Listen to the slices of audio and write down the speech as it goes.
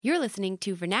You're listening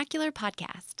to Vernacular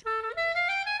Podcast.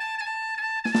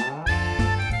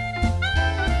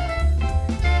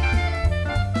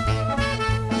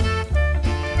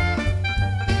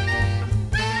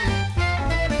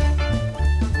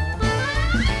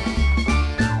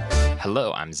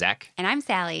 Hello, I'm Zach. And I'm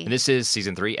Sally. And this is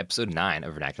Season 3, Episode 9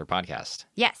 of Vernacular Podcast.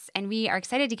 Yes, and we are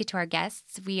excited to get to our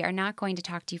guests. We are not going to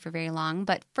talk to you for very long,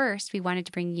 but first we wanted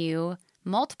to bring you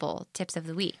multiple tips of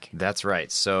the week. That's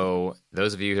right. So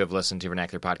those of you who have listened to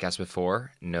Vernacular Podcast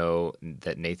before know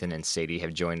that Nathan and Sadie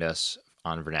have joined us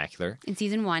on Vernacular. In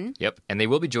Season 1. Yep. And they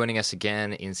will be joining us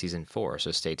again in Season 4, so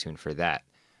stay tuned for that.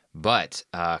 But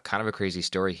kind of a crazy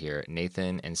story here.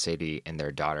 Nathan and Sadie and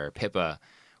their daughter, Pippa,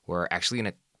 were actually in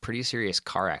a pretty serious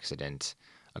car accident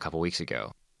a couple weeks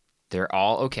ago. They're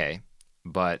all okay,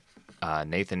 but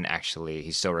Nathan actually,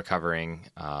 he's still recovering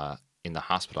in the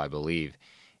hospital, I believe.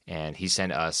 And he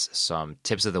sent us some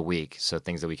tips of the week, so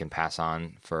things that we can pass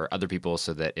on for other people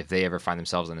so that if they ever find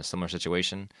themselves in a similar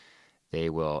situation, they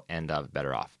will end up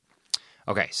better off.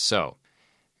 Okay, so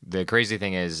the crazy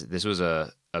thing is this was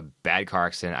a bad car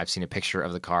accident. I've seen a picture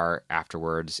of the car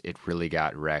afterwards. It really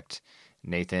got wrecked.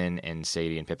 Nathan and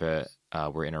Sadie and Pippa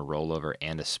were in a rollover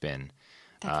and a spin.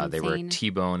 That's they were insane.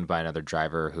 T-boned by another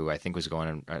driver who I think was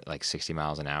going at like 60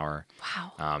 miles an hour.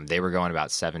 Wow. They were going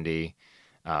about 70.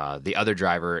 The other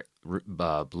driver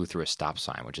blew through a stop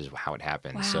sign, which is how it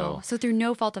happened. Wow. So through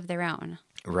no fault of their own.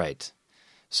 Right.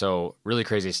 So really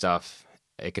crazy stuff.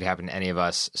 It could happen to any of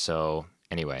us. So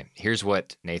anyway, here's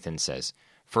what Nathan says.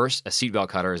 First, a seatbelt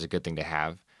cutter is a good thing to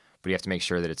have, but you have to make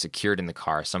sure that it's secured in the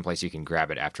car, someplace you can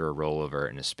grab it after a rollover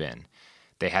and a spin.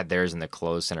 They had theirs in the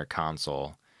closed center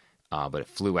console, but it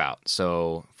flew out.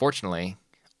 So fortunately,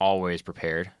 always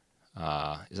prepared.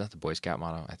 Is that the Boy Scout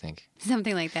motto, I think?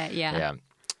 Something like that, yeah.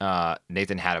 Yeah.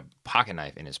 Nathan had a pocket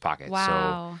knife in his pocket.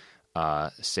 Wow.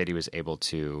 So Sadie was able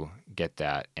to get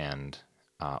that and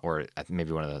or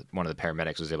maybe one of the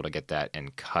paramedics was able to get that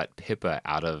and cut Pippa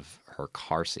out of her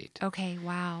car seat. Okay,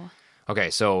 wow. Okay,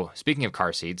 so speaking of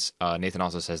car seats, Nathan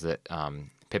also says that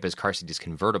Pippa's car seat is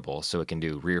convertible, so it can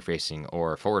do rear-facing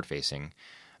or forward-facing.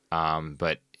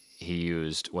 But he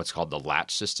used what's called the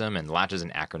latch system, and latch is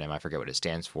an acronym. I forget what it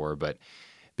stands for, but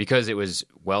because it was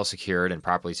well secured and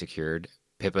properly secured,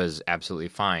 Pippa's absolutely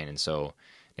fine. And so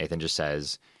Nathan just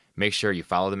says, make sure you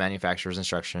follow the manufacturer's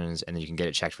instructions, and then you can get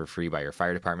it checked for free by your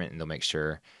fire department, and they'll make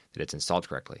sure that it's installed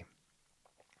correctly.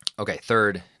 Okay,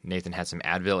 third, Nathan had some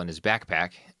Advil in his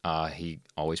backpack. He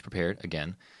always prepared,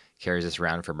 again, carries this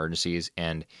around for emergencies,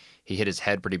 and he hit his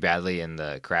head pretty badly in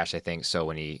the crash, I think, so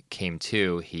when he came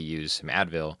to, he used some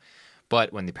Advil.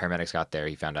 But when the paramedics got there,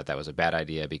 he found out that was a bad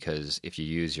idea because if you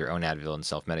use your own Advil and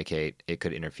self-medicate, it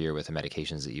could interfere with the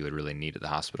medications that you would really need at the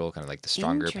hospital, kind of like the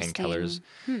stronger painkillers.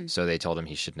 So they told him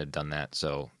he shouldn't have done that.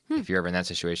 So if you're ever in that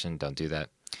situation, don't do that.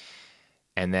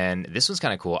 And then this one's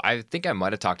kind of cool. I think I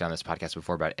might have talked on this podcast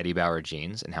before about Eddie Bauer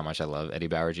jeans and how much I love Eddie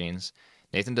Bauer jeans.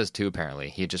 Nathan does too, apparently.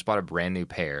 He had just bought a brand new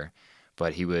pair,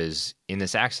 but he was in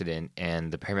this accident,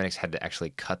 and the paramedics had to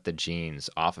actually cut the jeans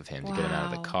off of him to get him out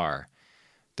of the car.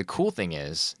 The cool thing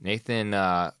is, Nathan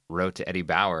wrote to Eddie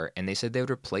Bauer, and they said they would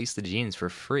replace the jeans for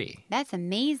free. That's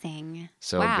amazing.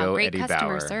 So wow, go great Eddie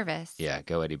customer Bauer. service. Yeah,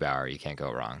 go Eddie Bauer. You can't go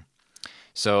wrong.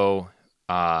 So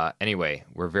anyway,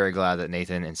 we're very glad that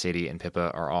Nathan and Sadie and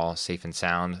Pippa are all safe and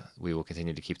sound. We will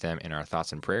continue to keep them in our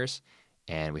thoughts and prayers,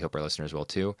 and we hope our listeners will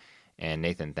too. And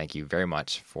Nathan, thank you very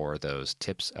much for those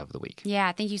tips of the week.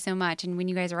 Yeah, thank you so much. And when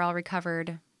you guys are all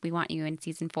recovered, we want you in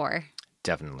Season 4.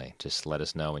 Definitely. Just let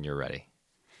us know when you're ready.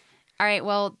 All right,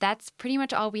 well, that's pretty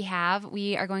much all we have.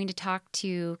 We are going to talk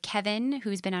to Kevin,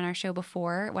 who's been on our show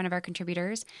before, one of our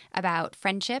contributors, about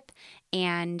friendship.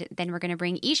 And then we're going to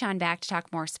bring Ishan back to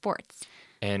talk more sports.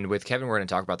 And with Kevin, we're going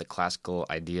to talk about the classical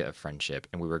idea of friendship.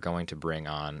 And we were going to bring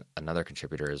on another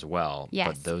contributor as well. Yes.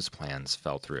 But those plans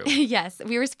fell through. Yes,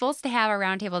 we were supposed to have a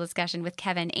roundtable discussion with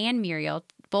Kevin and Muriel,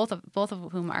 both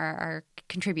of whom are our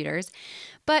contributors.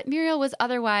 But Muriel was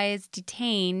otherwise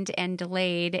detained and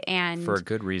delayed and For a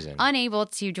good reason. unable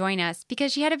to join us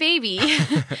because she had a baby.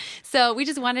 So we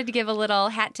just wanted to give a little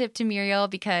hat tip to Muriel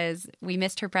because we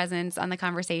missed her presence on the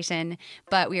conversation.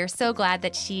 But we are so glad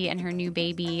that she and her new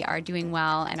baby are doing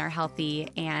well and are healthy,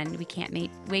 and we can't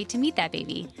wait to meet that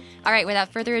baby. All right, without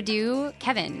further ado,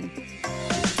 Kevin.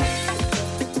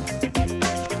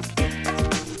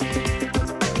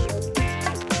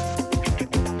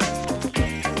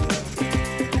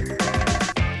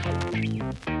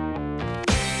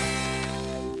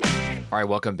 All right,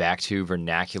 welcome back to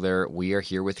Vernacular. We are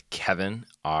here with Kevin,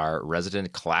 our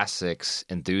resident classics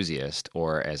enthusiast,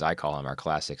 or as I call him, our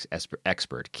classics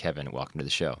expert. Kevin, welcome to the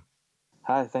show.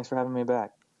 Hi, thanks for having me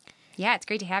back. Yeah, it's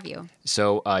great to have you.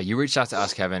 So you reached out to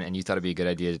us, Kevin, and you thought it'd be a good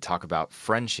idea to talk about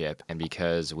friendship. And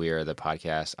because we are the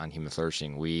podcast on human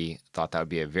flourishing, we thought that would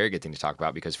be a very good thing to talk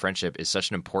about because friendship is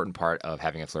such an important part of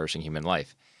having a flourishing human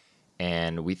life.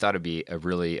 And we thought it'd be a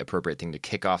really appropriate thing to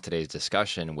kick off today's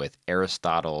discussion with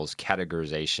Aristotle's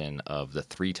categorization of the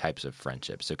 3 types of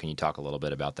friendship. So can you talk a little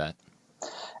bit about that?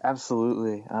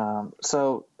 Absolutely.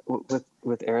 So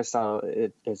with Aristotle,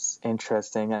 it's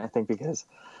interesting, I think, because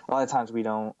a lot of times we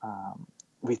don't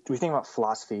we think about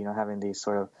philosophy, having these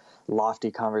sort of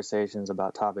lofty conversations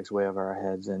about topics way over our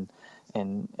heads,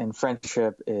 and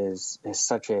friendship is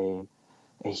such a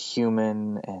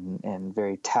human and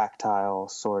very tactile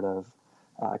sort of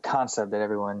concept that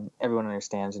everyone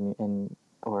understands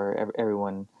or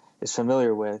everyone is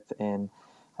familiar with, and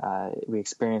we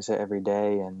experience it every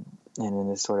day. And in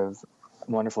this sort of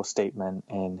wonderful statement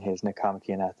in his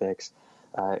Nicomachean Ethics,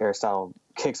 Aristotle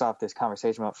kicks off this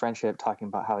conversation about friendship, talking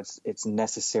about how it's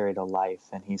necessary to life,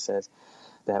 and he says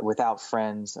that without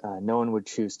friends, no one would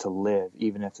choose to live,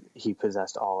 even if he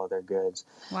possessed all other goods.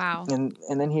 Wow! And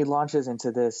then he launches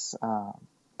into this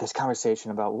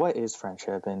conversation about what is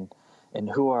friendship and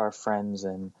who are our friends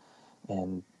and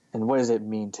what does it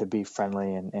mean to be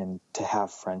friendly and to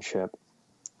have friendship.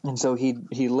 And so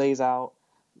he lays out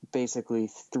basically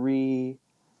 3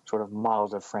 sort of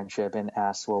models of friendship and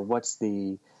asks, well, what's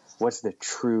the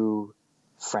true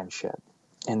friendship?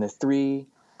 And the 3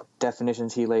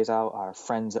 definitions he lays out are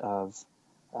friends of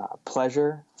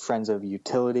pleasure, friends of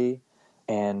utility,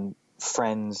 and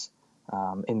friends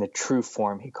in the true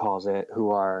form, he calls it,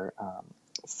 who are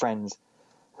friends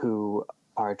who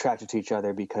are attracted to each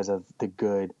other because of the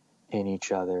good in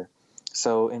each other.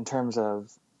 So in terms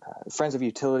of friends of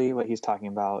utility, what he's talking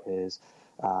about is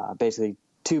basically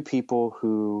 2 people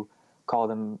who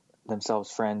call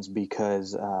themselves friends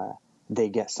because they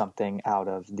get something out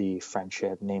of the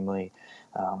friendship. Namely,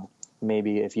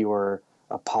 maybe if you were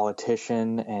a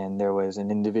politician and there was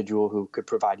an individual who could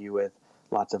provide you with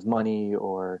lots of money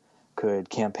or could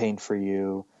campaign for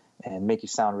you and make you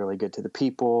sound really good to the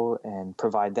people and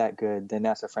provide that good, then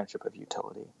that's a friendship of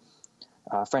utility.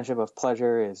 Friendship of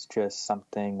pleasure is just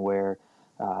something where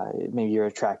maybe you're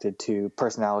attracted to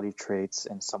personality traits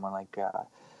and someone like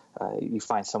you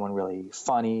find someone really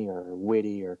funny or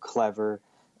witty or clever,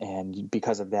 and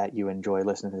because of that you enjoy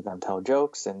listening to them tell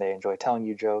jokes and they enjoy telling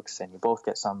you jokes, and you both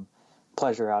get some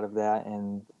pleasure out of that,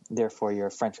 and therefore you're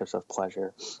friendships of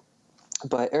pleasure.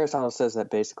 But Aristotle says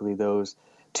that basically those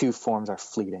 2 forms are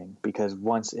fleeting, because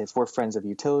if we're friends of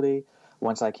utility,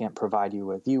 once I can't provide you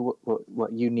with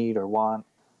what you need or want,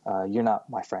 you're not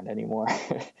my friend anymore.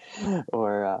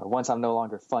 Or once I'm no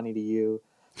longer funny to you,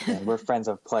 and we're friends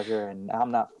of pleasure, and I'm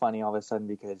not funny all of a sudden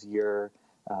because your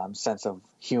sense of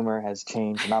humor has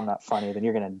changed and I'm not funny, then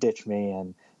you're going to ditch me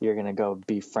and you're going to go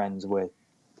be friends with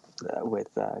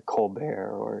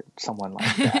Colbert or someone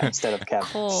like that instead of Kevin.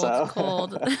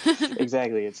 Cold.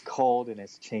 Exactly. It's cold and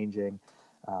it's changing.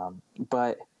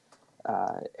 But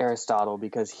Aristotle,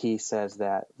 because he says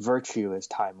that virtue is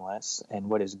timeless and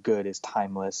what is good is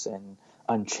timeless and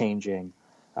unchanging,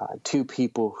 2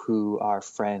 people who are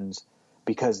friends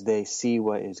because they see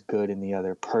what is good in the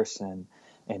other person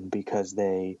and because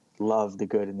they love the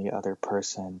good in the other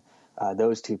person,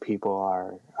 those 2 people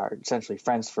are essentially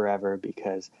friends forever,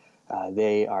 because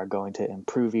they are going to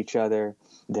improve each other.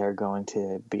 They're going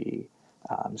to be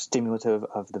stimulative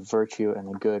of the virtue and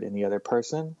the good in the other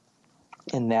person.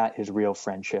 And that is real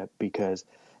friendship, because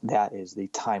that is the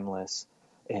timeless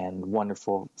and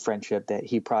wonderful friendship that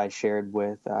he probably shared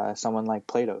with someone like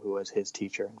Plato, who was his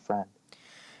teacher and friend.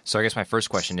 So I guess my first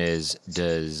question is,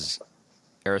 does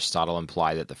Aristotle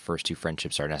imply that the first 2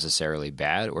 friendships are necessarily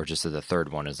bad, or just that the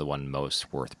third one is the one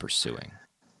most worth pursuing?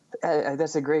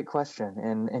 That's a great question.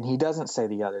 And he doesn't say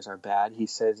the others are bad. He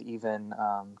says even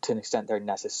to an extent they're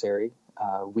necessary.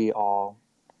 We all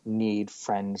need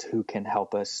friends who can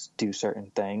help us do certain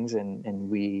things.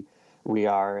 And we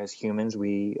are, as humans,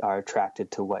 we are attracted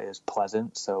to what is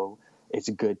pleasant. So it's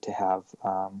good to have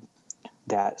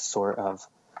that sort of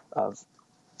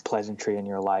pleasantry in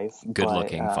your life.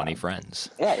 Good-looking, funny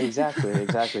friends. Yeah,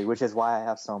 exactly, which is why I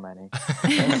have so many.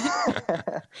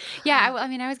 Yeah,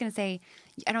 I was going to say,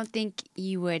 I don't think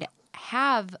you would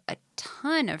have a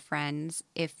ton of friends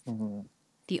if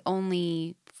the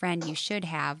only friend you should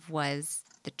have was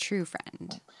the true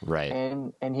friend. Right.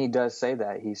 And he does say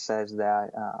that. He says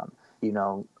that,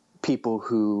 people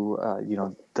who,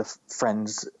 the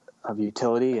friends of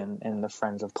utility and the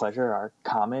friends of pleasure are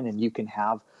common, and you can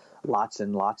have lots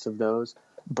and lots of those,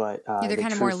 but they're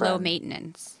kind of more low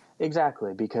maintenance.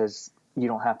 Exactly, because you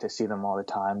don't have to see them all the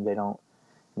time. They don't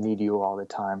need you all the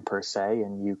time per se,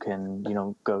 and you can,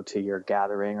 go to your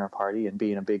gathering or party and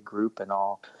be in a big group and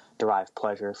all derive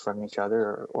pleasure from each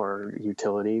other or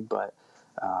utility. But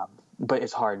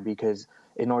it's hard because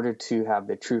in order to have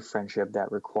the true friendship,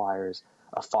 that requires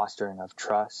a fostering of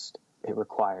trust. It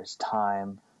requires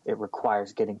time. It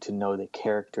requires getting to know the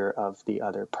character of the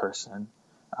other person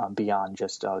beyond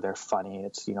just, oh, they're funny.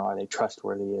 It's, are they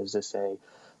trustworthy? Is this a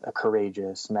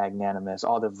courageous, magnanimous,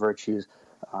 all the virtues?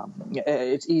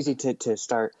 It's easy to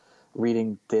start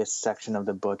reading this section of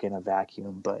the book in a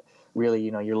vacuum, but really,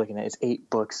 you're looking at it's 8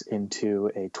 books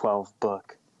into a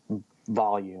 12-book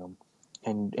volume,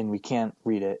 and we can't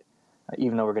read it,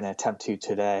 even though we're going to attempt to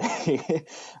today,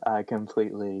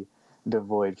 completely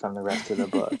devoid from the rest of the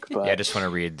book. But I just want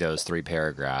to read those 3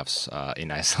 paragraphs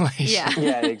in isolation.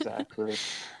 Yeah, exactly.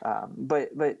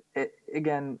 But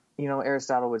again,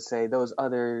 Aristotle would say those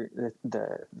other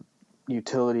the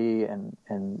utility and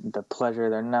the pleasure,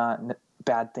 they're not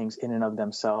bad things in and of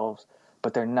themselves,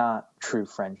 but they're not true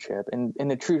friendship. And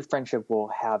the true friendship will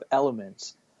have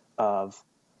elements of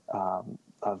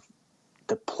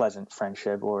the pleasant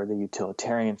friendship or the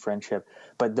utilitarian friendship,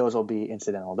 but those will be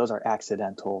incidental. Those are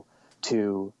accidental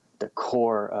to the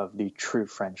core of the true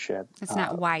friendship. It's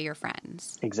not why you're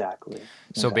friends. Exactly.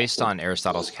 So based on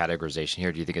Aristotle's categorization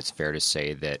here, do you think it's fair to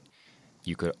say that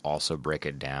you could also break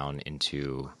it down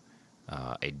into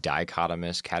a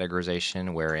dichotomous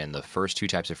categorization, wherein the first 2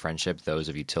 types of friendship, those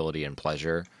of utility and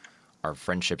pleasure, are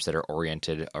friendships that are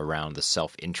oriented around the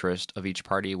self-interest of each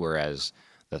party, whereas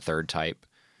the third type,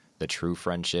 the true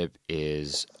friendship,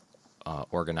 is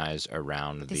organized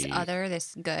around this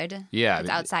good that's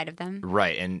outside of them.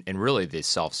 Right, and really the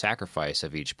self-sacrifice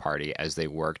of each party as they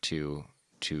work to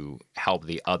help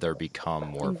the other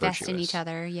become more Invest virtuous. in each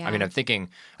other, yeah. I mean, I think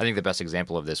the best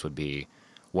example of this would be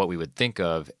what we would think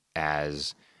of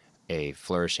as a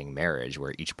flourishing marriage,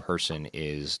 where each person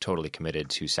is totally committed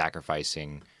to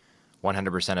sacrificing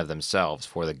 100% of themselves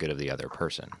for the good of the other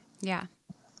person. Yeah.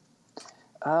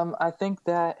 I think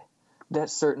that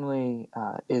certainly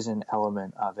is an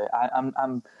element of it.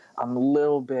 I'm a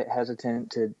little bit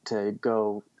hesitant to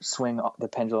go swing the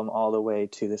pendulum all the way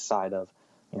to the side of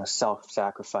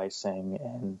self-sacrificing,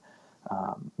 and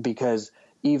because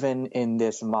even in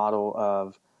this model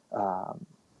of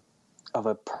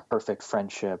a perfect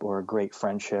friendship or a great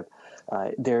friendship,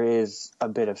 there is a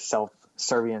bit of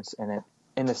self-servience in it,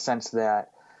 in the sense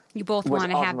that you both want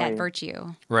to have that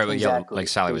virtue. Right, but exactly, like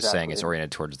Sally was saying, it's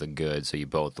oriented towards the good, so you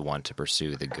both want to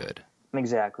pursue the good.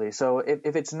 Exactly. So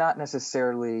if it's not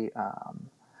necessarily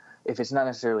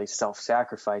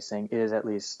self-sacrificing, it is at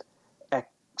least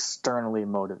externally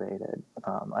motivated.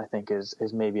 I think is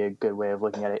maybe a good way of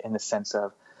looking at it, in the sense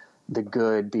of the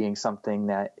good being something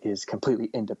that is completely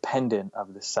independent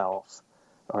of the self,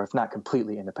 or if not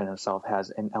completely independent of self, has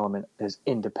an element is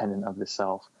independent of the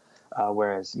self.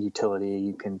 Whereas utility,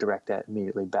 you can direct that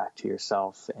immediately back to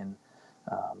yourself and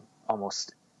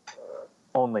almost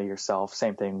only yourself.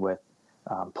 Same thing with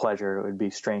pleasure. It would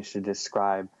be strange to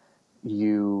describe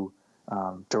you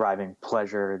deriving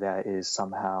pleasure that is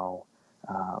somehow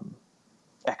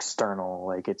external,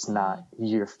 like it's not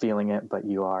you're feeling it, but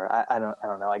you are. I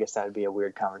don't know. I guess that would be a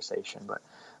weird conversation, but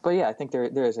yeah, I think there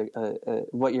is a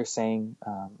what you're saying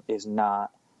is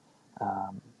not.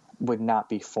 Would not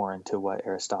be foreign to what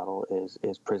Aristotle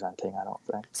is presenting, I don't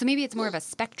think. So maybe it's more of a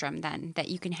spectrum then, that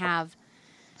you can have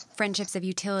friendships of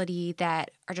utility that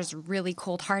are just really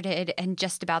cold-hearted and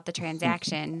just about the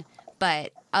transaction,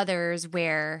 but others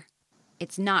where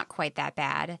it's not quite that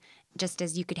bad, just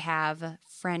as you could have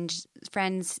friends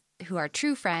who are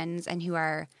true friends and who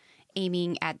are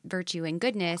aiming at virtue and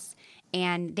goodness,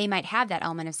 and they might have that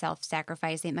element of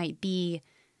self-sacrifice. It might be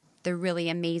the really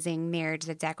amazing marriage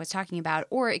that Zach was talking about,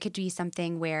 or it could be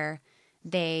something where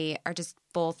they are just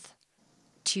both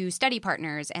 2 study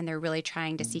partners and they're really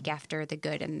trying to seek after the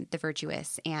good and the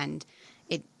virtuous, and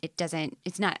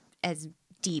it's not as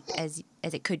deep as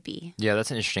it could be. Yeah,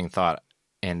 that's an interesting thought,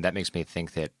 and that makes me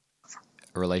think that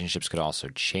relationships could also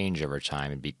change over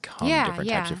time and become different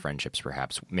types of friendships,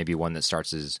 perhaps. Maybe one that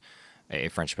starts as a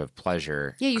friendship of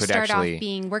pleasure. Yeah, you could start actually, off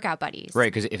being workout buddies.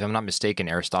 Right, because if I'm not mistaken,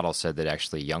 Aristotle said that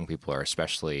actually young people are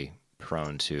especially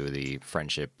prone to the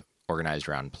friendship organized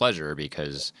around pleasure,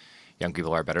 because young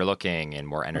people are better looking and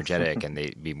more energetic, and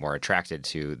they'd be more attracted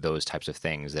to those types of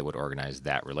things that would organize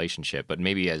that relationship. But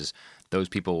maybe as those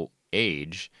people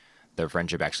age, their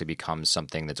friendship actually becomes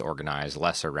something that's organized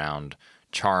less around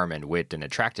charm and wit and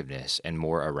attractiveness, and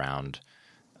more around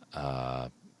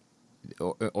an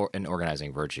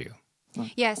organizing virtue.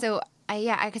 Yeah, so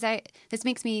this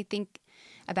makes me think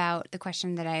about the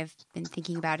question that I've been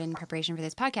thinking about in preparation for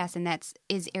this podcast, and that's,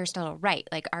 is Aristotle right?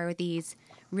 Like, are these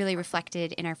really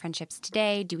reflected in our friendships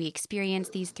today? Do we experience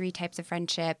these three types of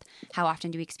friendship? How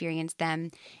often do we experience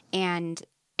them? And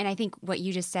I think what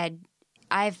you just said,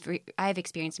 I've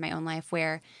experienced in my own life,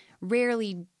 where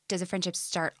rarely does a friendship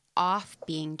start off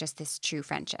being just this true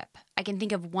friendship. I can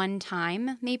think of one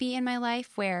time maybe in my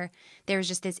life where there was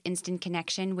just this instant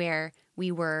connection where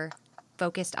we were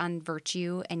focused on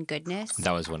virtue and goodness.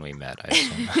 That was when we met, I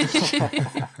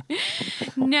assume.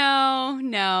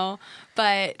 No.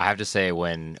 But I have to say,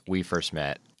 when we first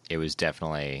met, it was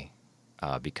definitely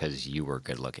because you were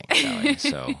good looking, Sally.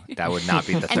 So that would not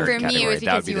be the third and for category. me, it was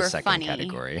That would because be you the were second funny.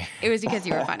 category. It was because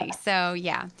you were funny. So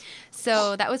yeah.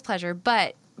 So that was pleasure.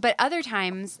 But other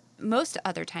times, most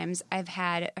other times, I've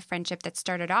had a friendship that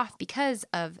started off because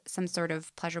of some sort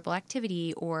of pleasurable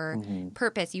activity or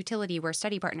purpose, utility. We're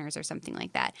study partners or something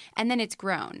like that. And then it's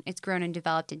grown. It's grown and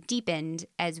developed and deepened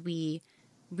as we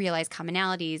realize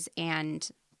commonalities and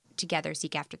together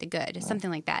seek after the good, something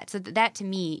like that. So that to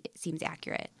me seems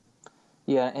accurate.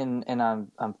 Yeah, and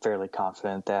I'm fairly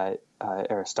confident that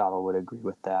Aristotle would agree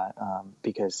with that,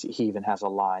 because he even has a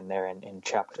line there in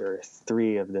chapter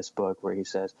 3 of this book where he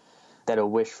says that a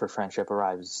wish for friendship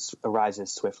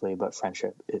arises swiftly, but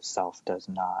friendship itself does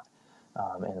not.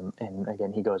 And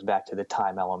again, he goes back to the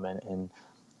time element and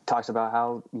talks about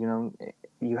how,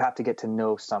 you have to get to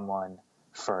know someone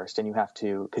first, and you have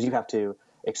to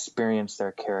experience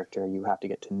their character. You have to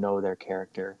get to know their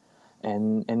character,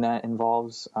 and that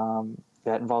involves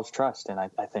trust. And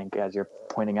I think, as you're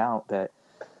pointing out, that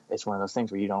it's one of those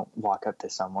things where you don't walk up to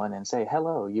someone and say,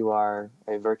 hello, you are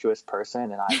a virtuous person,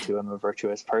 and I too am a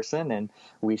virtuous person, and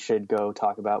we should go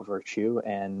talk about virtue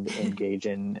and engage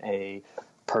in a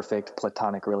perfect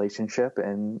platonic relationship.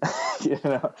 And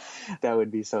that would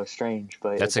be so strange.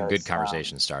 But That's a good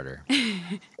conversation starter.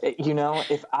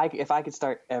 If I could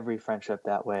start every friendship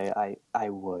that way, I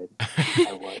would.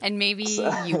 And maybe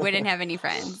you wouldn't have any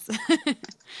friends.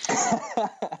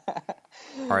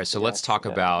 All right, so let's talk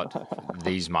about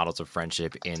these models of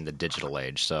friendship in the digital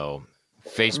age. So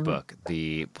Facebook,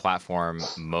 the platform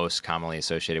most commonly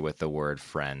associated with the word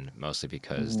friend, mostly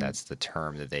because that's the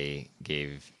term that they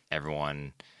gave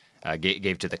everyone,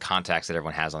 gave to the contacts that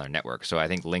everyone has on their network. So I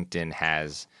think LinkedIn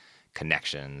has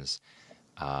connections,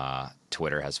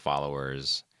 Twitter has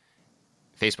followers,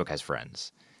 Facebook has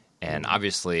friends. And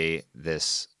obviously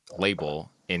this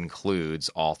label includes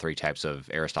all three types of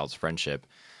Aristotle's friendship.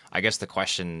 I guess the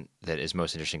question that is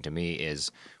most interesting to me is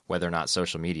whether or not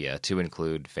social media, to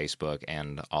include Facebook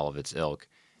and all of its ilk,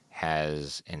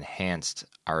 has enhanced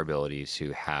our ability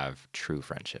to have true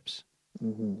friendships.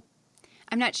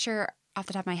 I'm not sure off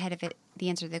the top of my head the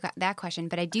answer to that question,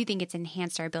 but I do think it's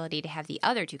enhanced our ability to have the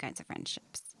other two kinds of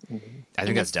friendships. I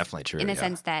think that's definitely true. In the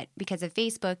sense that because of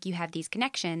Facebook, you have these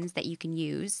connections that you can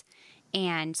use,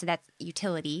 and so that's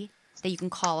utility that you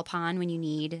can call upon when you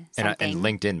need something. And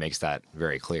LinkedIn makes that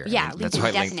very clear. Yeah, that's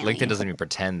why definitely. LinkedIn doesn't even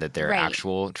pretend that they're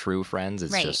actual true friends.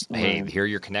 It's just, hey, here are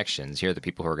your connections. Here are the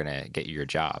people who are going to get you your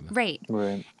job. Right.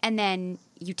 And then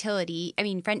utility,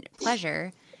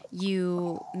 pleasure,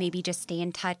 you maybe just stay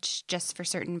in touch just for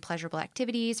certain pleasurable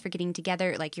activities, for getting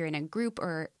together, like you're in a group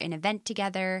or an event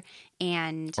together,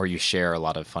 or you share a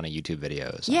lot of funny YouTube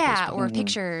videos. Yeah, or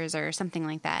pictures or something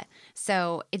like that.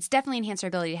 So it's definitely enhanced our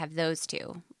ability to have those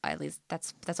two. At least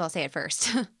that's what I'll say at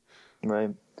first.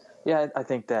 Right. Yeah, I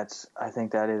think that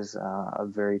is a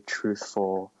very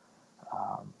truthful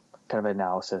kind of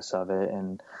analysis of it,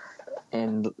 and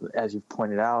as you've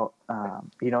pointed out,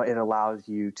 it allows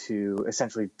you to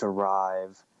essentially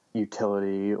derive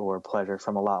utility or pleasure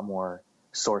from a lot more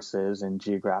sources and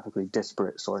geographically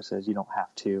disparate sources. You don't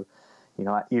have to,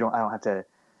 I don't have to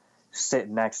sit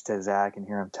next to Zach and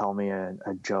hear him tell me a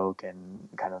joke and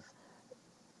kind of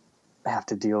have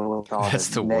to deal with all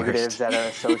the negatives that are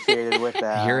associated with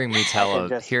that. Hearing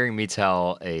me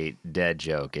tell a dead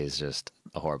joke is just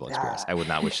a horrible experience. I would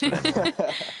not wish that anyone.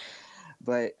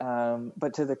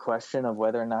 But to the question of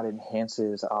whether or not it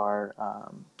enhances our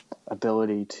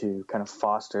ability to kind of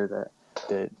foster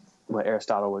the what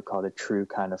Aristotle would call the true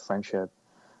kind of friendship,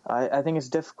 I think it's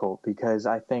difficult, because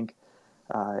I think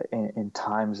in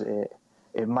times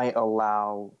it might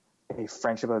allow a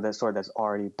friendship of that sort that's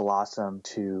already blossomed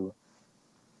to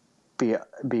be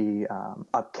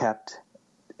upkept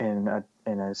in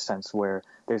a sense where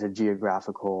there's a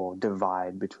geographical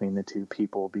divide between the two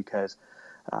people, because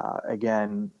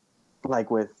again,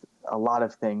 like with a lot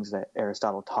of things that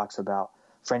Aristotle talks about,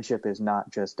 friendship is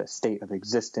not just a state of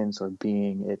existence or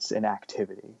being, it's an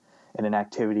activity. And an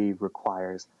activity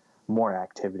requires more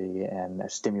activity and a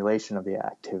stimulation of the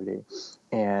activity.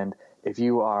 And if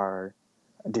you are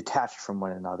detached from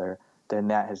one another, then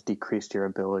that has decreased your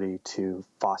ability to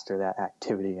foster that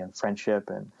activity and friendship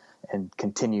and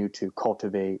continue to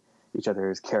cultivate each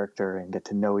other's character and get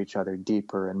to know each other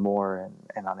deeper and more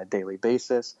and on a daily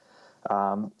basis.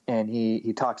 And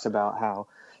he talks about how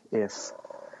if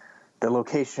the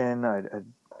location, a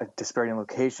disparity in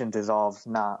location dissolves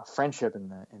not a friendship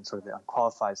in sort of the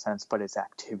unqualified sense, but it's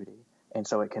activity. And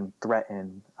so it can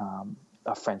threaten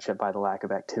a friendship by the lack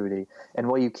of activity. And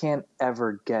while you can't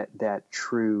ever get that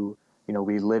true,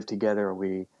 we live together, or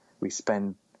we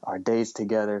spend our days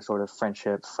together sort of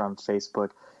friendship from Facebook,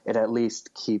 it at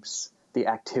least keeps the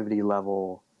activity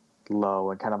level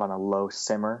low and kind of on a low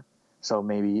simmer. So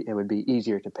maybe it would be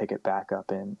easier to pick it back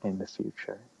up in the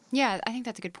future. Yeah, I think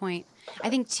that's a good point. I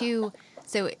think, too,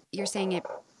 so you're saying it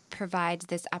provides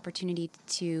this opportunity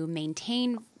to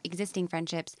maintain existing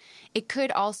friendships. It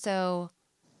could also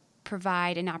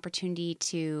provide an opportunity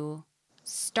to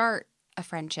start a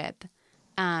friendship,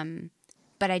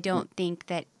 but I don't think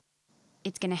that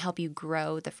it's going to help you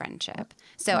grow the friendship.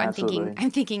 So Absolutely.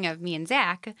 I'm thinking of me and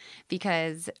Zach,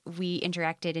 because we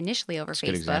interacted initially over Facebook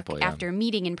example, yeah. after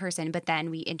meeting in person, but then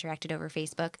we interacted over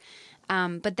Facebook.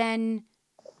 But then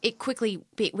it quickly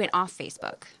went off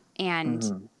Facebook,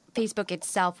 and Facebook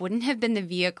itself wouldn't have been the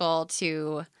vehicle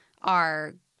to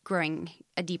our growing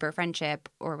a deeper friendship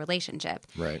or relationship.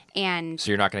 Right. And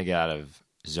so you're not going to get out of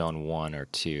zone 1 or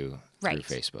 2 Right.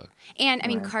 through Facebook. And I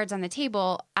mean, cards on the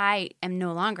table, I am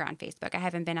no longer on Facebook. I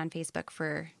haven't been on Facebook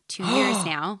for 2 years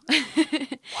now.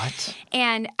 What?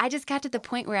 And I just got to the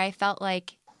point where I felt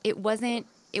like it wasn't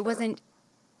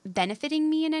benefiting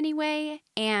me in any way.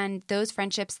 And those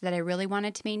friendships that I really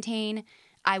wanted to maintain,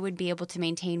 I would be able to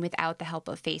maintain without the help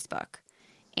of Facebook.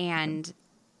 And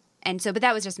so, but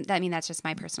that's just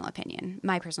my personal opinion,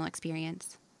 my personal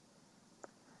experience.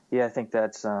 Yeah, I think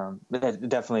that's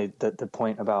definitely the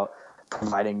point about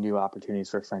providing new opportunities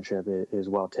for friendship is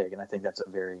well taken. I think that's a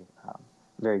very,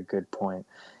 very good point.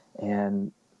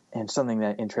 And something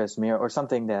that interests me, or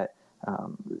something that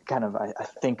kind of I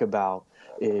think about,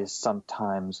 is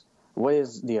sometimes what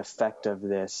is the effect of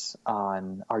this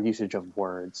on our usage of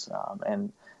words?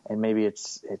 And maybe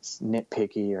it's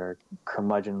nitpicky or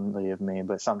curmudgeonly of me,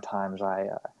 but sometimes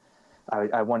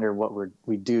I wonder what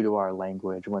we do to our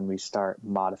language when we start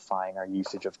modifying our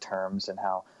usage of terms, and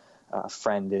how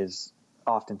friend is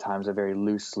oftentimes a very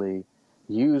loosely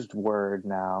used word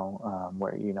now,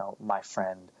 where, my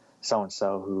friend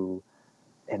so-and-so who,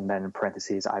 and then in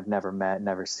parentheses, I've never met,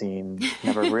 never seen,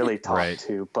 never really talked Right.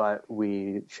 to, but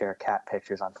we share cat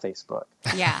pictures on Facebook.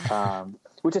 Yeah.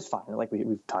 Which is fine. Like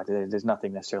we've talked, there's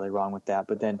nothing necessarily wrong with that.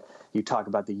 But then you talk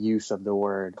about the use of the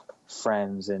word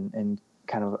friends, and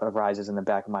kind of arises in the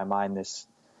back of my mind this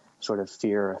sort of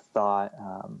fear or thought,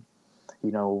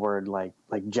 a word like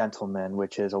gentleman,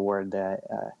 which is a word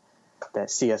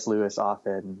that C.S. Lewis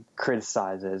often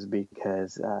criticizes,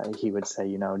 because he would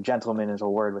say, gentleman is a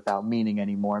word without meaning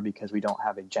anymore, because we don't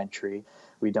have a gentry.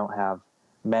 We don't have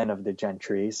men of the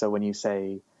gentry. So when you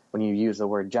use the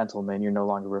word gentleman, you're no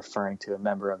longer referring to a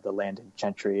member of the landed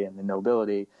gentry and the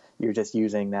nobility. You're just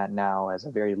using that now as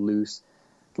a very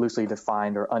loosely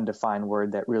defined or undefined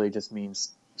word that really just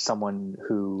means someone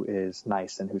who is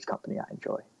nice and whose company I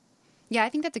enjoy. Yeah, I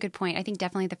think that's a good point. I think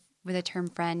definitely the term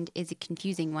friend is a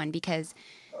confusing one, because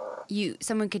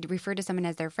someone could refer to someone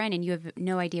as their friend and you have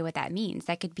no idea what that means.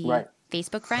 That could be Right.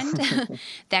 Facebook friend.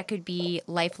 That could be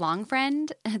lifelong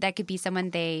friend. That could be someone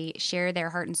they share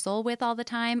their heart and soul with all the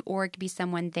time, or it could be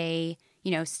someone they,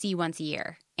 see once a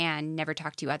year and never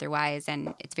talk to otherwise,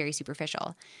 and it's very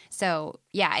superficial. So,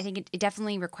 yeah, I think it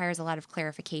definitely requires a lot of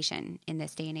clarification in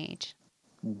this day and age.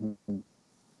 Mm-hmm.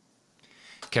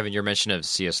 Kevin, your mention of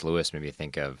C.S. Lewis made me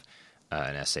think of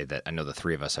an essay that I know the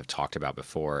three of us have talked about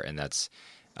before, and that's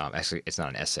actually, it's not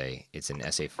an essay. It's in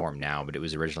essay form now, but it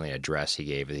was originally an address he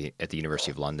gave at the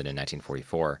University of London in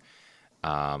 1944,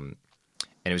 and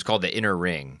it was called The Inner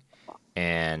Ring.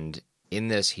 And in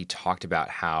this, he talked about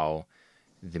how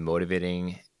the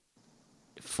motivating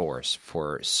force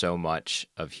for so much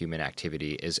of human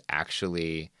activity is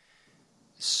actually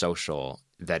social.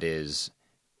 That is,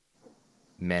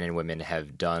 men and women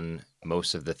have done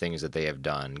most of the things that they have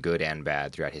done, good and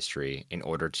bad, throughout history in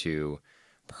order to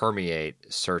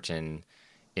permeate certain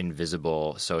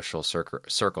invisible social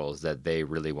circles that they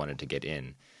really wanted to get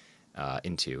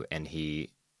into. And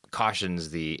he cautions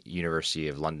the University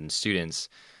of London students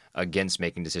against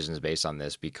making decisions based on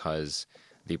this, because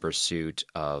the pursuit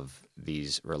of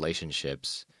these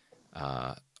relationships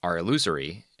are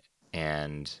illusory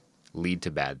and lead to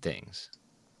bad things.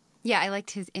 Yeah, I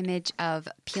liked his image of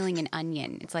peeling an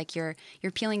onion. It's like you're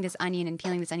peeling this onion and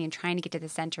peeling this onion, trying to get to the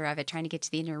center of it, trying to get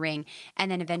to the inner ring,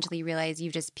 and then eventually you realize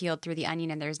you've just peeled through the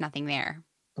onion and there's nothing there.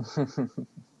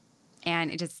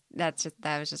 And that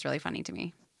was just really funny to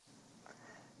me.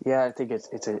 Yeah, I think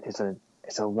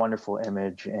it's a wonderful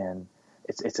image, and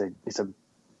it's a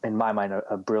in my mind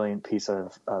a brilliant piece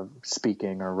of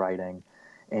speaking or writing,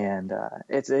 and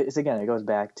it's again, it goes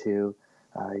back to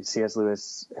C.S.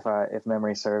 Lewis, if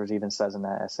memory serves, even says in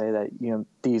that essay that, you know,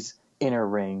 these inner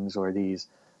rings or these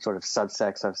sort of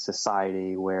subsects of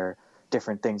society where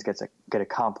different things get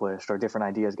accomplished or different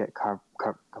ideas get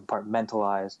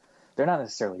compartmentalized, they're not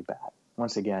necessarily bad.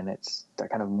 Once again, they're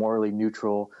kind of morally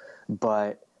neutral,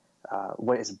 but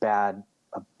what is bad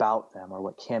about them, or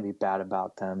what can be bad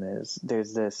about them, is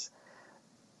there's this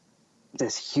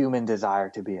human desire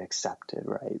to be accepted,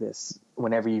 right?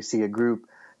 Whenever you see a group,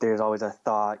 there's always a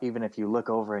thought, even if you look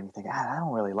over and you think, I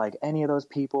don't really like any of those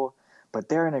people, but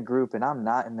they're in a group and I'm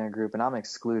not in their group and I'm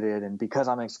excluded. And because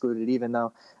I'm excluded, even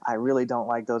though I really don't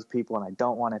like those people and I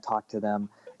don't want to talk to them,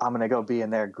 I'm going to go be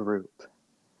in their group.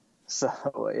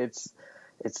 So it's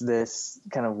this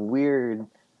kind of weird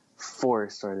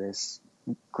force, or this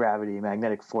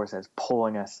magnetic force that's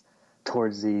pulling us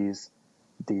towards these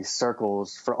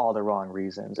circles for all the wrong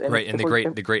reasons. And right, and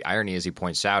the great irony, as he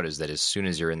points out, is that as soon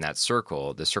as you're in that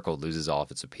circle, the circle loses all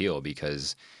of its appeal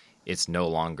because it's no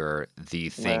longer the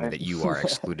thing that you are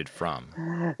excluded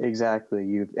from.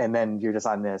 Exactly. And then you're just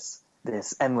on this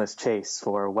endless chase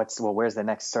for where's the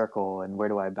next circle and where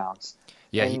do I bounce?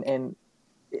 Yeah,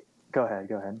 go ahead.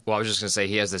 Well, I was just going to say,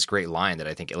 he has this great line that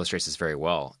I think illustrates this very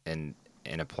well, and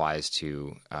applies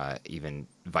to even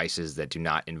vices that do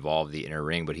not involve the inner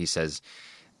ring. But he says,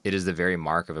 it is the very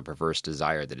mark of a perverse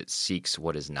desire that it seeks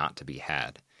what is not to be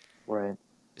had. Right.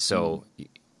 So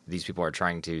these people are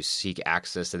trying to seek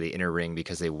access to the inner ring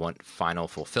because they want final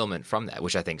fulfillment from that,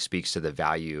 which I think speaks to the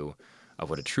value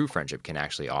of what a true friendship can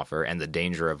actually offer and the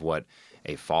danger of what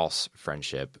a false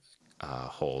friendship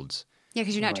holds. Yeah,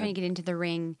 because you're not trying to get into the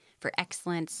ring for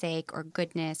excellence sake or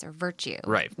goodness or virtue.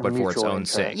 Right, but for its own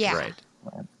interest. sake. Yeah.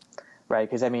 Right,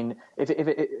 because I mean,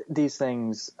 if these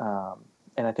things,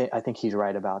 and I think he's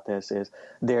right about this, is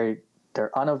they're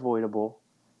unavoidable.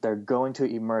 They're going to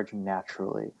emerge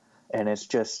naturally, and it's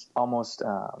just almost,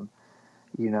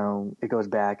 it goes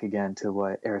back again to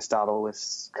what Aristotle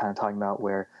was kind of talking about,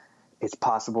 where it's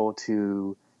possible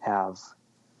to have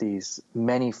these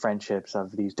many friendships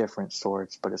of these different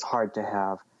sorts, but it's hard to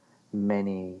have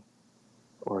many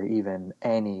or even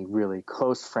any really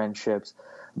close friendships.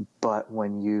 But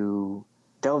when you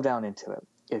delve down into it,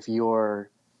 if your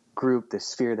group, the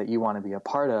sphere that you want to be a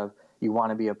part of, you want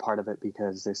to be a part of it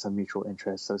because there's some mutual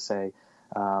interest. So say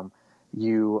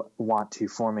you want to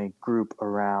form a group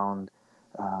around,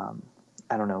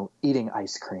 eating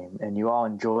ice cream, and you all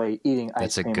enjoy eating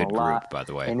ice cream a lot. That's a good group, by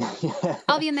the way. And,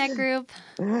 I'll be in that group.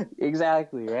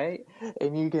 Exactly, right?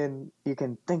 And you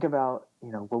can think about,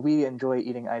 we enjoy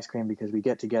eating ice cream because we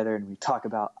get together and we talk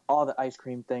about all the ice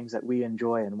cream things that we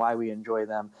enjoy and why we enjoy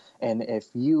them. And if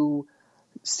you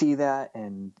see that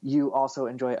and you also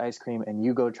enjoy ice cream and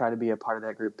you go try to be a part of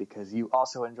that group because you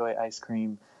also enjoy ice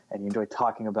cream and you enjoy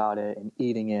talking about it and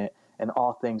eating it and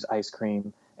all things ice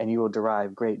cream, and you will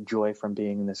derive great joy from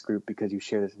being in this group because you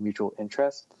share this mutual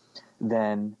interest,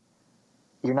 then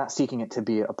you're not seeking it to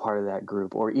be a part of that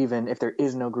group. Or even if there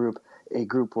is no group, a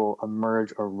group will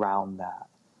emerge around that.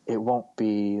 It won't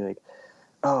be like,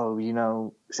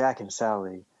 Zach and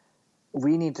Sally,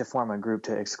 we need to form a group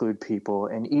to exclude people.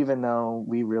 And even though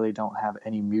we really don't have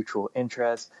any mutual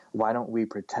interest, why don't we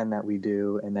pretend that we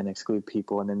do and then exclude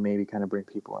people and then maybe kind of bring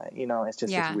people in? It's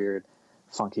just this weird,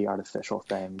 funky, artificial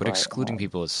thing. But excluding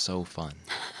people is so fun.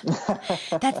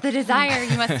 That's the desire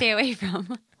you must stay away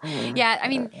from. Yeah, I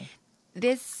mean,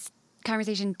 this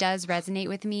conversation does resonate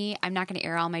with me. I'm not going to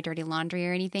air all my dirty laundry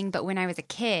or anything, but when I was a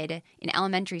kid in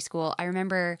elementary school, I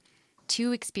remember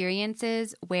 2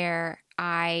 experiences where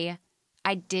I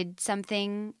did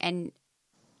something and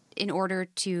in order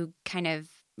to kind of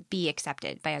be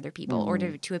accepted by other people or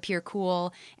to appear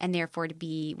cool and therefore to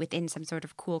be within some sort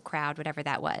of cool crowd, whatever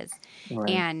that was. Right.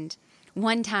 And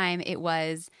one time it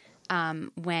was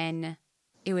when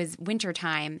it was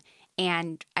wintertime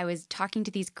and I was talking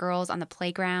to these girls on the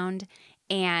playground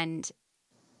and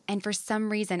for some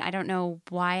reason, I don't know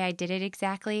why I did it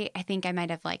exactly. I think I might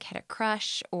have had a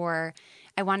crush or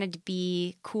I wanted to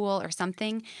be cool or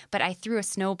something, but I threw a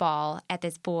snowball at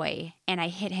this boy and I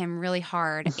hit him really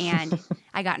hard and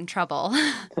I got in trouble.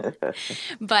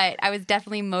 But I was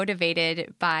definitely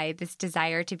motivated by this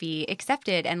desire to be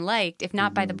accepted and liked, if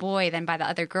not by the boy, then by the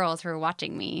other girls who were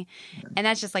watching me. And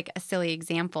that's just like a silly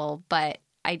example, but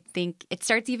I think it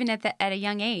starts even at a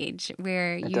young age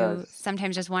where you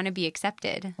sometimes just want to be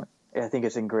accepted. I think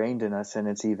it's ingrained in us, and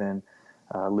it's even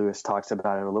Lewis talks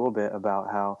about it a little bit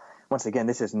about how, once again,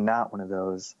 this is not one of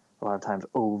those a lot of times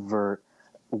overt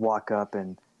walk up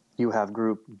and you have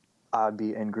group, I'd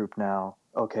be in group now,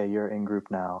 okay, you're in group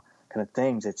now kind of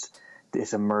things.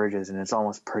 This emerges, and it's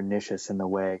almost pernicious in the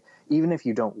way, even if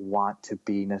you don't want to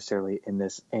be necessarily in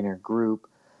this inner group,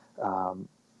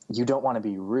 you don't want to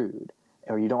be rude,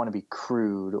 or you don't want to be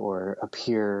crude or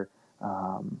appear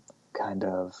kind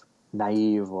of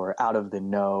naive or out of the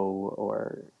know,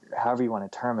 or however you want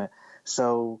to term it.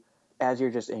 So as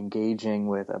you're just engaging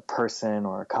with a person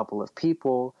or a couple of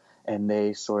people and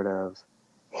they sort of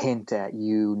hint at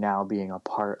you now being a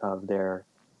part of their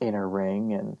inner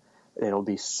ring, and it'll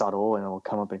be subtle and it'll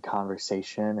come up in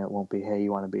conversation. It won't be, hey,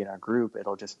 you want to be in our group?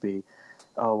 It'll just be,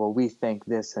 oh, well, we think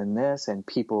this and this, and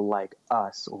people like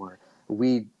us, or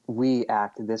we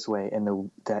act this way.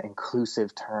 In that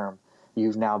inclusive term,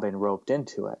 you've now been roped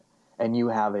into it. And you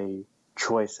have a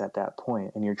choice at that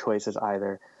point, and your choice is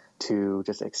either to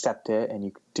just accept it, and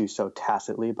you do so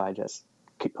tacitly by just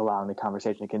keep allowing the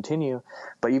conversation to continue.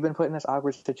 But you've been put in this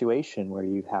awkward situation where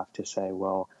you have to say,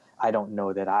 well, I don't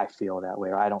know that I feel that way,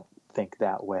 or I don't think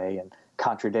that way, and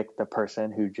contradict the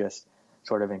person who just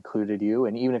sort of included you.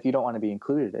 And even if you don't want to be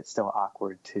included, it's still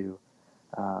awkward to,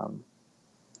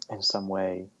 in some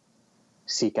way,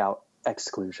 seek out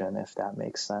exclusion, if that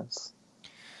makes sense.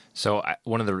 So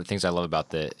one of the things I love about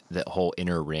the whole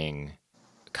inner ring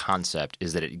concept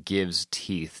is that it gives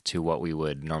teeth to what we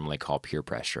would normally call peer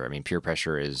pressure. I mean, peer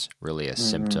pressure is really a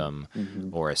symptom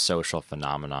or a social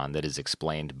phenomenon that is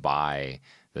explained by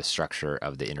the structure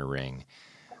of the inner ring.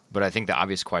 But I think the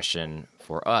obvious question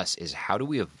for us is, how do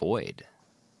we avoid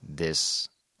this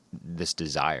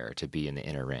desire to be in the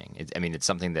inner ring? It's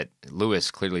something that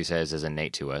Lewis clearly says is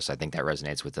innate to us. I think that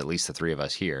resonates with at least the three of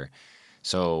us here.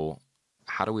 So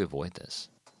how do we avoid this?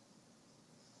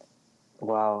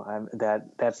 Wow,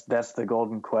 that's the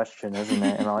golden question, isn't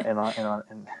it?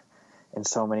 In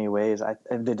so many ways,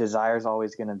 the desire is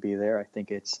always going to be there. I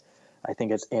think it's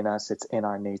in us. It's in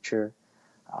our nature.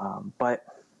 But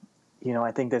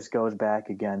I think this goes back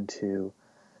again to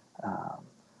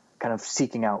kind of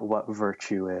seeking out what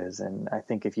virtue is. And I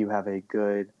think if you have a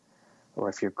good, or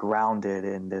if you're grounded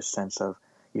in this sense of,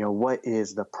 what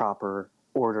is the proper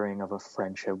ordering of a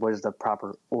friendship? What is the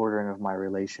proper ordering of my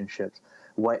relationships?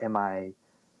 What am I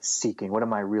seeking? What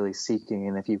am I really seeking?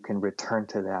 And if you can return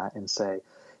to that and say,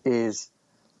 is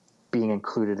being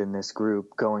included in this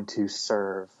group going to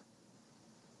serve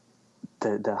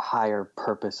the higher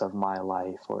purpose of my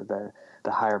life, or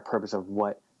the higher purpose of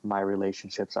what my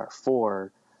relationships are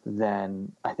for,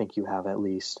 then I think you have at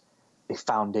least a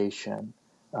foundation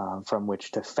from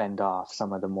which to fend off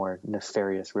some of the more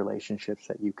nefarious relationships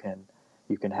that you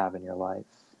can have in your life.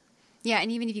 Yeah,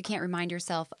 and even if you can't remind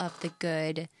yourself of the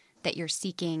good that you're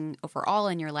seeking overall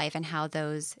in your life and how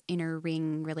those inner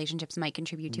ring relationships might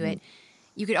contribute to it,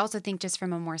 you could also think, just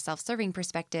from a more self-serving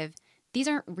perspective, these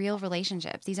aren't real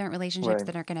relationships. These aren't relationships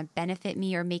that are going to benefit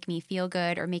me or make me feel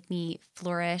good or make me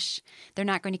flourish. They're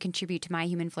not going to contribute to my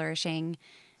human flourishing.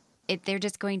 They're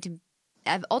just going to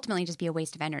ultimately just be a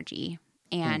waste of energy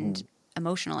and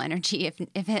emotional energy,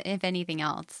 if anything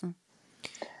else.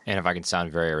 And if I can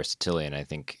sound very Aristotelian, I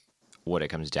think what it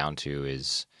comes down to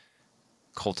is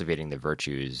cultivating the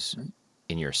virtues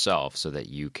in yourself so that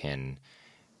you can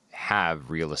have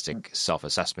realistic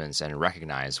self-assessments and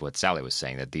recognize what Sally was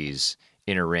saying, that these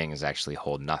inner rings actually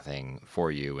hold nothing for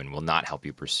you and will not help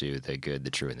you pursue the good, the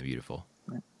true, and the beautiful.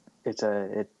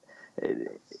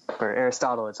 For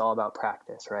Aristotle, it's all about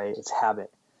practice, right? It's habit.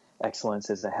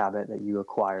 Excellence is a habit that you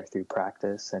acquire through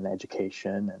practice and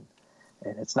education,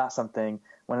 and it's not something.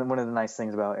 One of the nice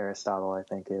things about Aristotle, I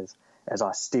think, is as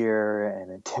austere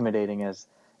and intimidating as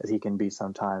he can be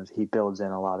sometimes, he builds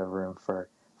in a lot of room for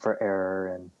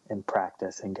error and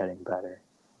practice and getting better.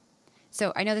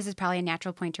 So I know this is probably a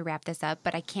natural point to wrap this up,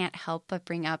 but I can't help but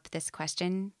bring up this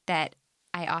question that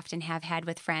I often have had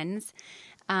with friends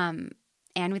and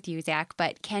with you, Zach.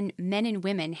 But can men and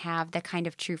women have the kind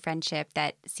of true friendship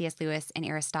that C.S. Lewis and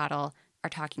Aristotle are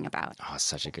talking about? Oh,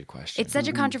 such a good question. It's such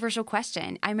a controversial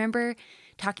question. I remember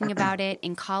talking about it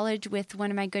in college with one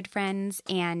of my good friends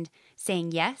and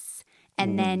saying yes,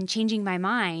 and then changing my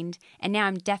mind. And now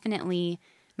I'm definitely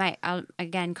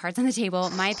Again, cards on the table.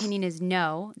 My opinion is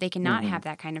no, they cannot have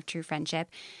that kind of true friendship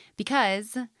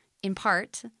because, in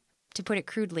part, to put it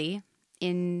crudely,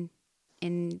 in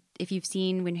if you've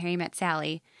seen When Harry Met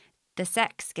Sally, the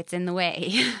sex gets in the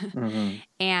way.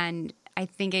 And I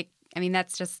think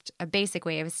that's just a basic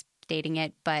way of stating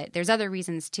it, but there's other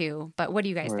reasons too. But what do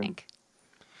you guys think?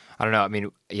 I don't know. I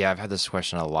mean, yeah, I've had this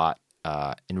question a lot.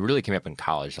 And really came up in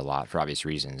college a lot for obvious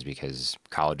reasons because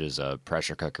college is a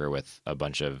pressure cooker with a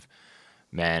bunch of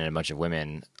men and a bunch of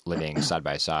women living side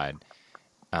by side.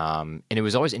 And it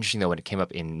was always interesting, though, when it came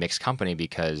up in mixed company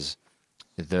because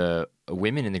the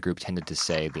women in the group tended to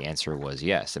say the answer was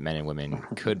yes, that men and women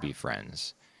could be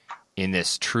friends in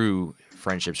this true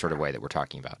friendship sort of way that we're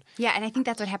talking about. Yeah, and I think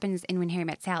that's what happens in When Harry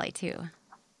Met Sally, too.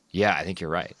 Yeah, I think you're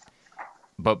right.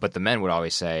 But the men would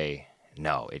always say,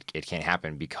 no, it can't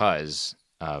happen because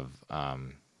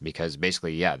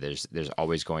basically, yeah, there's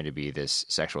always going to be this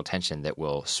sexual tension that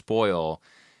will spoil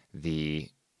the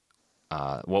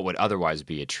what would otherwise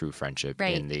be a true friendship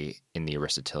in the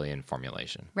Aristotelian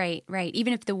formulation. Right.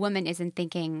 Even if the woman isn't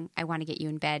thinking, I want to get you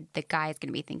in bed, the guy is going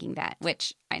to be thinking that,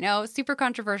 which I know super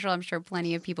controversial. I'm sure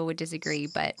plenty of people would disagree,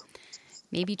 but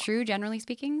maybe true, generally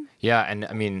speaking. Yeah, and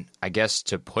I mean, I guess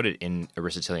to put it in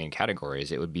Aristotelian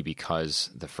categories, it would be because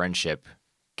the friendship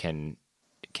can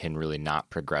really not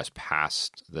progress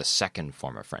past the second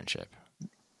form of friendship.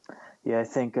 Yeah, I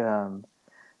think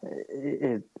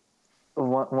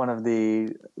one of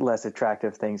the less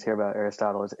attractive things here about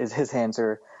Aristotle is his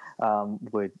answer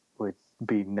would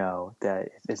be no, that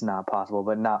it's not possible,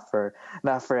 but not for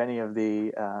any of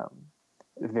the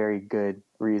very good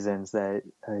reasons that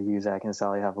Yusak and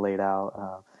Sally have laid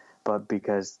out, but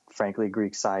because frankly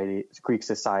Greek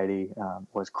society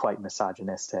was quite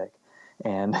misogynistic,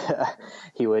 and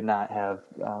he would not have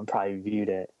probably viewed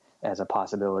it as a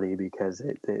possibility because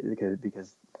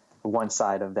one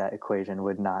side of that equation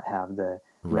would not have the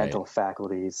mental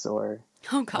faculties or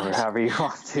however you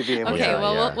want to be able to. Okay,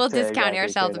 well, we'll discount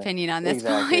Aristotle's opinion on this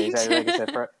point. Exactly. Like I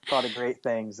said, for all the great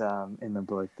things in the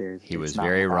book, he was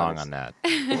very wrong on that.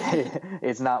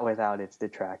 It's not without its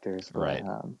detractors. But, right.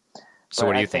 So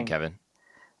what do you think, Kevin?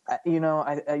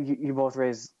 You both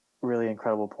raised really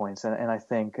incredible points, and I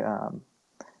think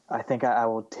I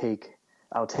will take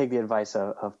the advice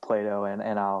of Plato,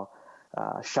 and I'll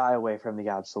shy away from the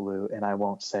absolute, and I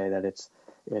won't say that it's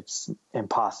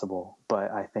impossible,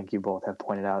 but I think you both have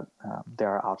pointed out there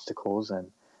are obstacles, and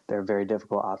they're very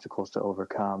difficult obstacles to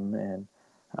overcome. And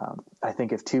I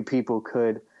think if two people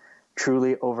could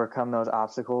truly overcome those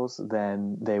obstacles,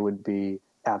 then they would be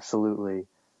absolutely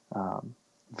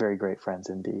very great friends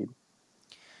indeed.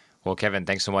 Well, Kevin,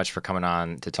 thanks so much for coming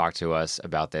on to talk to us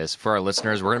about this. For our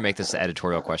listeners, we're going to make this the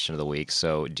editorial question of the week.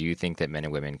 So do you think that men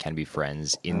and women can be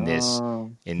friends in this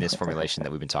formulation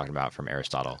that we've been talking about from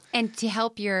Aristotle? And to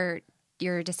help your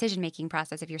decision-making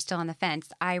process, if you're still on the fence,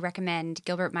 I recommend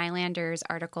Gilbert Mylander's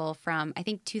article from, I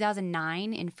think,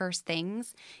 2009 in First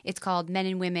Things. It's called Men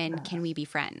and Women, Can We Be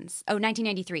Friends?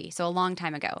 1993, so a long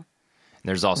time ago.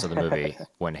 There's also the movie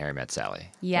When Harry Met Sally.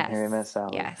 Yes. When Harry Met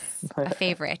Sally. Yes. A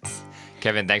favorite.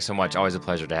 Kevin, thanks so much. Always a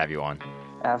pleasure to have you on.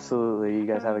 Absolutely. You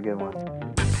guys have a good one.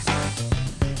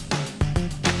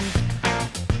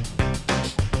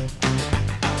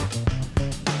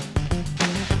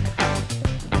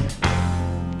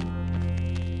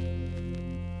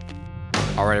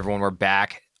 All right, everyone, we're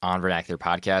back on Vernacular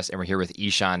Podcast, and we're here with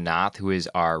Ishan Nath, who is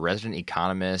our resident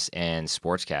economist and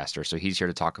sportscaster. So he's here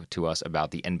to talk to us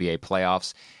about the NBA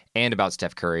playoffs and about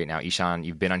Steph Curry. Now, Ishan,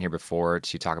 you've been on here before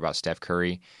to talk about Steph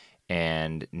Curry,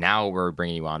 and now we're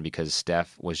bringing you on because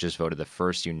Steph was just voted the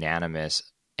first unanimous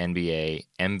NBA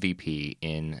MVP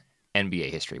in NBA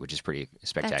history, which is pretty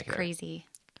spectacular. That's crazy.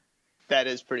 That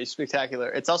is pretty spectacular.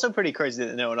 It's also pretty crazy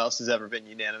that no one else has ever been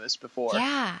unanimous before.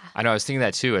 Yeah. I know. I was thinking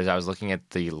that too as I was looking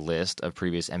at the list of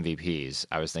previous MVPs.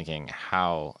 I was thinking,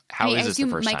 how is this the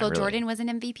first time? Michael Jordan was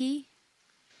an MVP?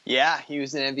 Yeah, he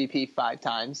was an MVP 5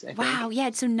 times, I think. Wow,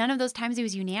 yeah. So none of those times he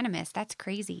was unanimous. That's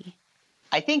crazy.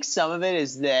 I think some of it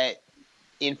is that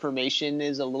information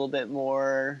is a little bit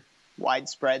more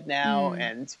widespread now,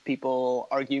 and people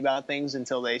argue about things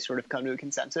until they sort of come to a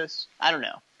consensus. I don't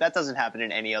know. That doesn't happen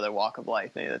in any other walk of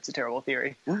life. Maybe that's a terrible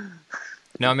theory.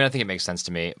 No, I mean, I think it makes sense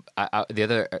to me. The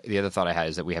other thought I had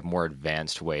is that we have more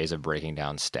advanced ways of breaking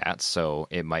down stats, so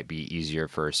it might be easier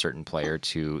for a certain player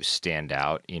to stand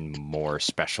out in more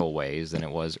special ways than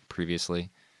it was previously.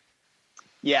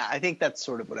 Yeah, I think that's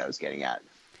sort of what I was getting at.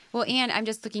 Well, and I'm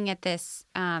just looking at this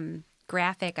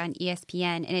graphic on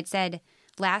ESPN, and it said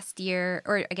last year,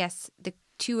 or I guess the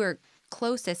two or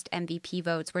closest MVP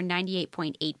votes were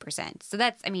 98.8%. So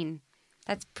that's, I mean,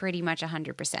 That's pretty much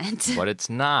 100%. But it's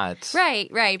not. Right.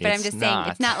 But I'm It's just saying, not.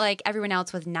 it's not like everyone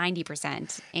else with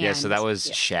 90%. Yeah, so that was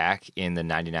Shaq in the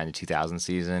 99 to 2000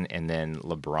 season, and then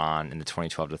LeBron in the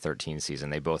 2012 to 13 season.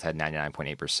 They both had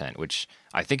 99.8%, which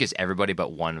I think is everybody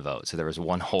but one vote. So there was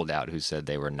one holdout who said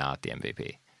they were not the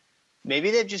MVP.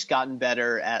 Maybe they've just gotten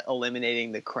better at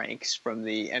eliminating the cranks from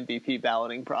the MVP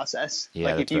balloting process. Yeah,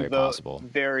 like that's if you very vote possible.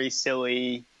 very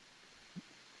silly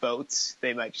votes,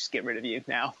 they might just get rid of you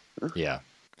now. Yeah.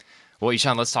 Well,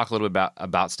 Ishan, let's talk a little bit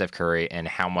about Steph Curry and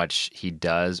how much he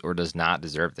does or does not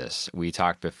deserve this. We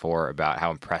talked before about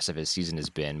how impressive his season has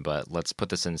been, but let's put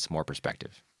this in some more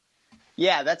perspective.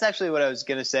 Yeah, that's actually what I was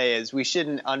going to say is we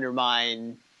shouldn't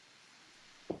undermine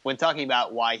when talking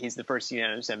about why he's the first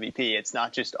unanimous MVP. It's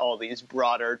not just all these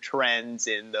broader trends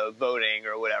in the voting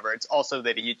or whatever. It's also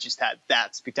that he just had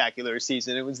that spectacular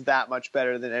season. It was that much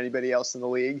better than anybody else in the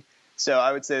league. So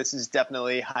I would say this is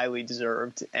definitely highly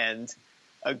deserved and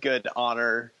a good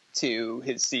honor to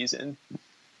his season.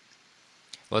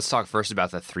 Let's talk first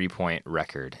about the three-point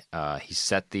record. He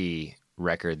set the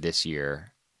record this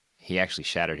year. He actually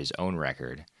shattered his own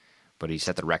record, but he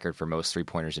set the record for most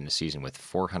three-pointers in a season with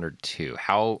 402.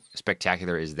 How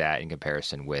spectacular is that in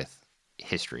comparison with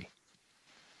history?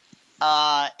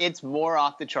 It's more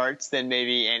off the charts than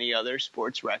maybe any other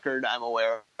sports record I'm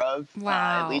aware of.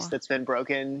 Wow. At least that's been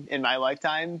broken in my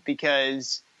lifetime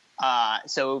because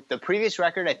so the previous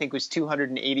record I think was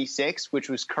 286, which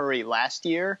was Curry last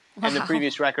year. Wow. And the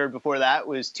previous record before that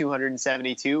was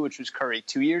 272, which was Curry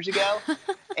 2 years ago.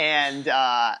 And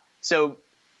so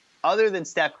other than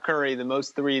Steph Curry, the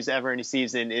most threes ever in a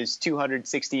season is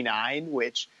 269,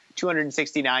 which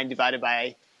 269 divided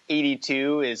by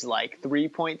 82 is like 3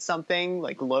 point something,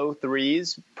 like low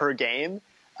threes per game.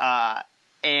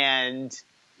 And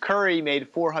Curry made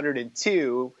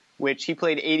 402, which he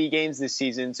played 80 games this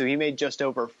season. So he made just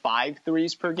over 5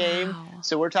 threes per game. Wow.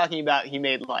 So we're talking about he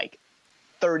made like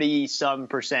 30 some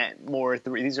percent more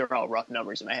threes. These are all rough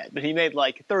numbers in my head, but he made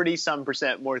like 30 some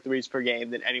percent more threes per game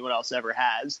than anyone else ever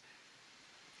has.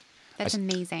 That's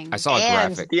amazing. I saw a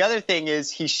And graphic. the other thing is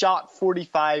he shot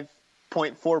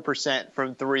 45.4%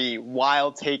 from three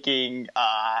while taking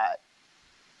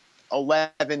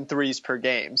 11 threes per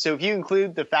game. So if you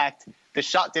include the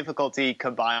shot difficulty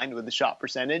combined with the shot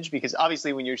percentage, because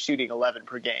obviously when you're shooting 11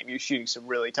 per game, you're shooting some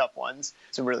really tough ones,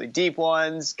 some really deep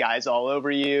ones, guys all over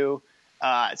you.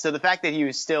 So the fact that he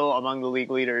was still among the league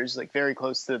leaders, like very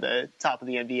close to the top of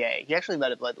the NBA, he actually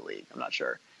might have led the league, I'm not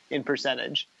sure, in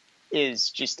percentage, is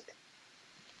just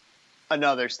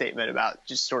another statement about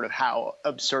just sort of how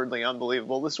absurdly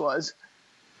unbelievable this was.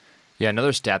 Yeah,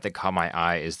 another stat that caught my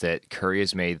eye is that Curry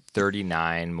has made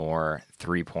 39 more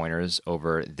three-pointers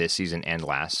over this season and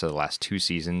last, so the last 2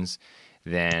 seasons,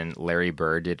 than Larry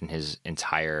Bird did in his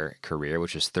entire career,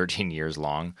 which was 13 years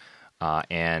long,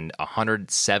 and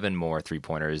 107 more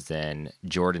three-pointers than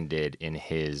Jordan did in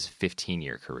his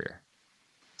 15-year career.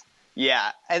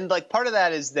 Yeah, and like part of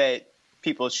that is that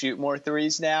people shoot more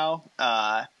threes now,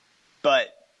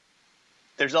 but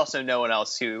there's also no one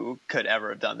else who could ever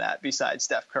have done that besides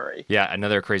Steph Curry. Yeah,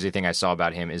 another crazy thing I saw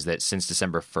about him is that since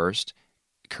December 1st,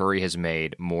 Curry has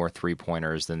made more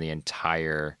three-pointers than the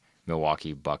entire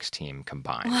Milwaukee Bucks team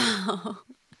combined. Wow.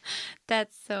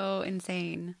 That's so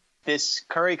insane. This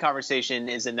Curry conversation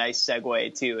is a nice segue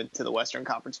into the Western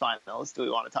Conference Finals. Do we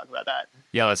want to talk about that?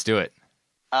 Yeah, let's do it.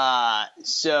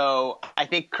 So I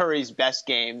think Curry's best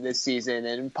game this season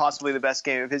and possibly the best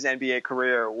game of his NBA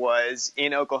career was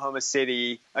in Oklahoma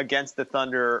City against the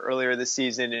Thunder earlier this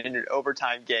season in an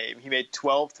overtime game. He made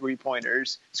 12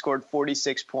 three-pointers, scored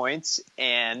 46 points,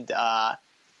 and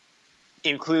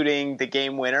including the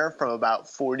game winner from about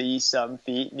 40-some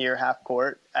feet near half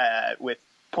court with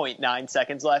 0.9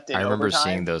 seconds left in I remember overtime.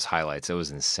 seeing those highlights. It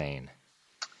was insane.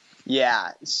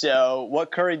 Yeah, so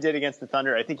what Curry did against the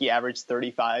Thunder, I think he averaged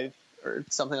 35 or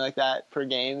something like that per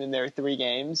game in their 3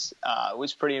 games,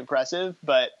 was pretty impressive.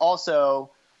 But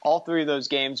also, all 3 of those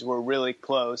games were really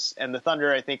close, and the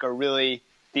Thunder, I think, are really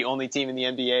the only team in the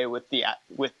NBA with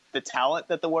the talent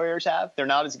that the Warriors have. They're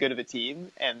not as good of a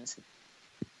team, and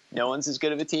no one's as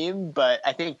good of a team, but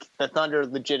I think the Thunder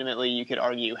legitimately, you could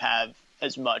argue, have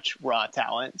as much raw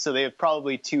talent. So they have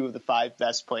probably 2 of the 5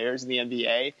 best players in the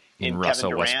NBA. In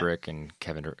Russell Russell Westbrook and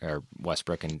Kevin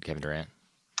Durant.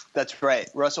 That's right.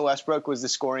 Russell Westbrook was the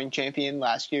scoring champion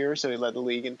last year, so he led the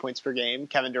league in points per game.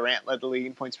 Kevin Durant led the league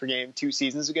in points per game 2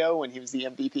 seasons ago when he was the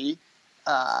MVP.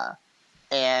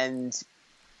 And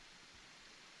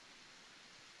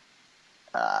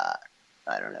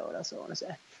I don't know what else I want to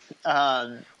say.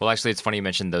 Well, actually, it's funny you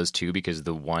mentioned those 2 because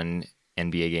the one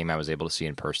NBA game I was able to see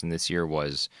in person this year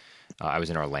was I was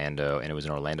in Orlando, and it was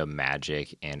an Orlando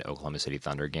Magic and Oklahoma City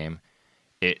Thunder game.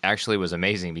 It actually was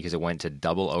amazing because it went to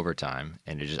double overtime,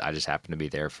 and I just happened to be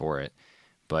there for it.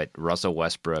 But Russell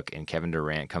Westbrook and Kevin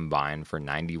Durant combined for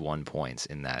 91 points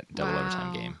in that double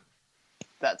overtime game.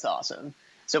 That's awesome.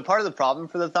 So part of the problem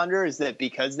for the Thunder is that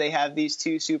because they have these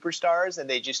two superstars and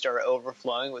they just are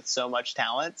overflowing with so much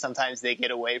talent, sometimes they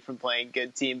get away from playing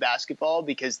good team basketball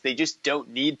because they just don't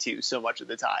need to so much of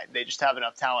the time. They just have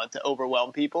enough talent to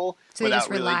overwhelm people without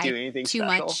really doing anything too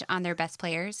special. much on their best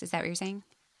players. Is that what you're saying?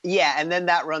 Yeah, and then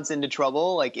that runs into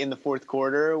trouble, like in the fourth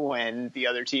quarter when the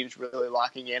other team's really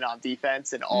locking in on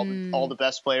defense and all the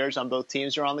best players on both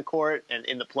teams are on the court and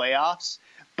in the playoffs.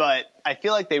 But I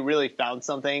feel like they really found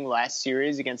something last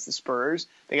series against the Spurs.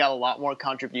 They got a lot more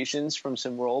contributions from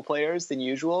some role players than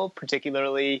usual,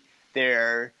 particularly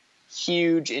their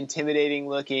huge,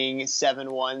 intimidating-looking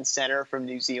 7'1" center from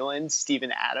New Zealand,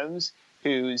 Steven Adams,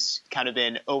 who's kind of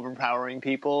been overpowering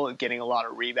people, getting a lot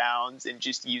of rebounds and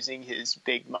just using his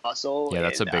big muscle. Yeah,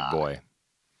 that's a big boy.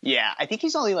 Yeah, I think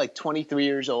he's only like 23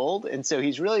 years old, and so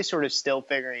he's really sort of still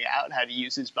figuring out how to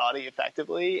use his body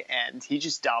effectively, and he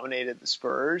just dominated the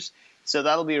Spurs. So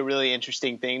that'll be a really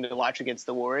interesting thing to watch against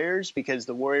the Warriors because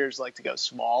the Warriors like to go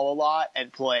small a lot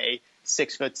and play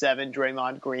 6'7"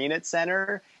 Draymond Green at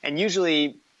center, and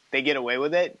usually they get away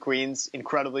with it. Green's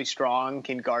incredibly strong,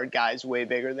 can guard guys way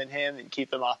bigger than him and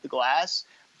keep them off the glass.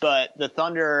 But the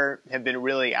Thunder have been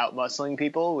really out-muscling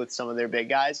people with some of their big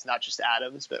guys, not just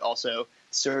Adams, but also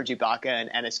Serge Ibaka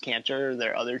and Enes Kanter,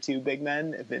 their other two big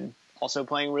men, have been also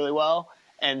playing really well.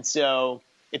 And so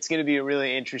it's going to be a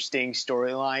really interesting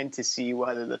storyline to see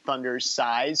whether the Thunder's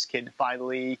size can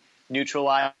finally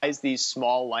neutralize these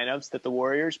small lineups that the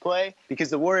Warriors play.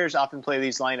 Because the Warriors often play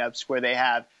these lineups where they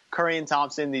have Curry and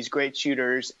Thompson, these great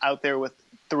shooters, out there with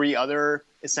three other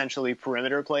essentially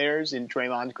perimeter players in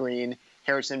Draymond Green,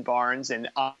 Harrison Barnes, and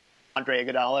Andre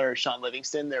Iguodala or Sean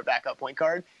Livingston, their backup point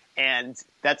guard. And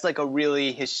that's like a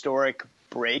really historic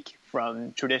break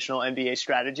from traditional NBA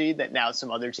strategy that now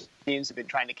some other teams have been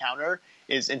trying to counter,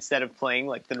 is instead of playing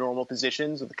like the normal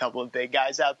positions with a couple of big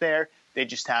guys out there, they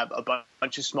just have a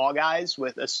bunch of small guys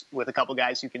with a couple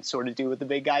guys who can sort of do what the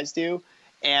big guys do.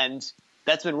 And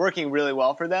that's been working really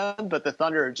well for them, but the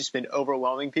Thunder have just been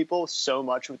overwhelming people so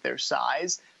much with their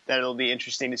size that it'll be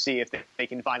interesting to see if they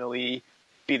can finally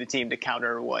be the team to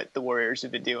counter what the Warriors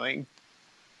have been doing.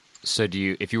 So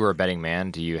if you were a betting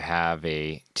man, do you have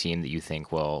a team that you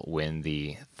think will win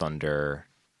the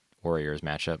Thunder-Warriors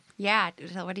matchup? Yeah.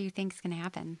 So what do you think is going to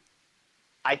happen?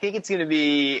 I think it's going to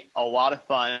be a lot of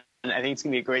fun. I think it's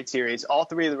going to be a great series. All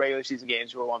three of the regular season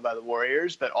games were won by the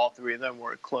Warriors, but all three of them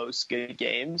were close, good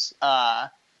games. The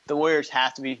Warriors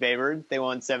have to be favored. They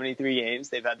won 73 games.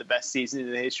 They've had the best season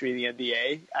in the history of the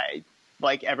NBA. I,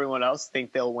 like everyone else,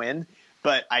 think they'll win,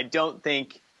 but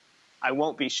I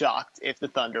won't be shocked if the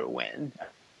Thunder win.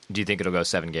 Do you think it'll go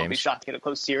 7 games? I'll be shocked to get a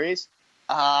close series.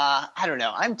 I don't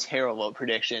know. I'm terrible at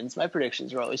predictions. My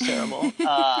predictions are always terrible.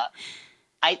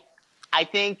 I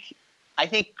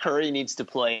think Curry needs to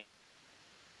play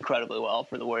incredibly well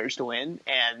for the Warriors to win.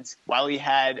 And while he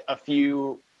had a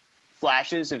few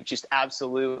flashes of just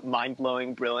absolute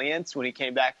mind-blowing brilliance when he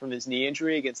came back from his knee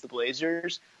injury against the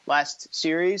Blazers last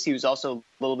series, he was also a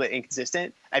little bit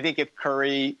inconsistent. I think if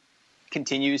Curry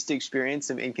continues to experience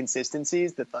some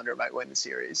inconsistencies, the Thunder might win the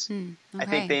series. Okay. I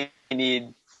think they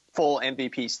need full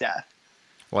MVP Steph.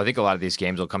 Well, I think a lot of these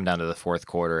games will come down to the fourth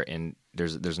quarter, and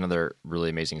there's another really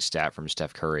amazing stat from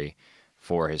Steph Curry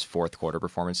for his fourth quarter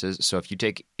performances. So if you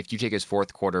take his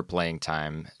fourth quarter playing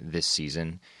time this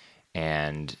season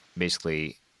and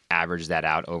basically average that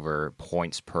out over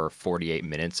points per 48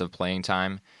 minutes of playing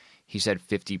time, he's had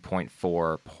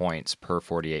 50.4 points per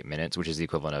 48 minutes, which is the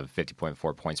equivalent of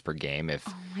 50.4 points per game if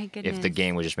the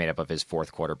game was just made up of his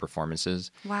fourth quarter performances.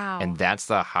 Wow. And that's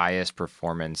the highest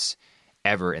performance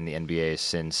ever in the NBA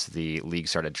since the league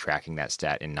started tracking that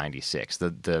stat in 96.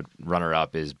 The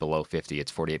runner-up is below 50.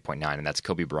 It's 48.9, and that's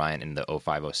Kobe Bryant in the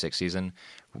 05-06 season,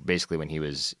 basically when he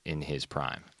was in his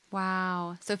prime.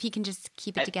 Wow. So if he can just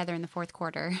keep it together in the fourth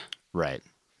quarter. Right.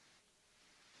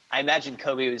 I imagine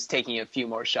Kobe was taking a few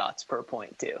more shots per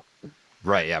point, too.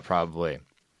 Right, yeah, probably.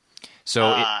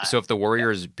 So if the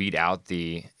Warriors beat out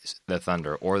the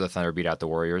Thunder or the Thunder beat out the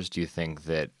Warriors, do you think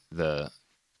that the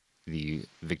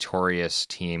victorious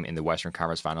team in the Western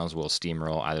Conference Finals will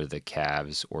steamroll either the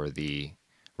Cavs or the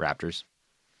Raptors?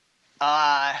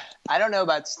 I don't know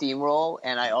about steamroll,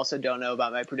 and I also don't know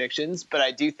about my predictions, but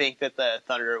I do think that the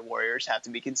Thunder and Warriors have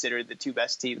to be considered the two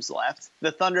best teams left.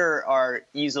 The Thunder are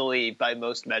easily, by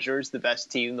most measures, the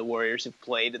best team the Warriors have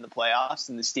played in the playoffs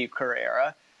in the Steve Kerr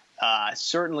era.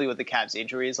 certainly with the Cavs'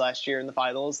 injuries last year in the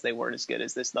finals, they weren't as good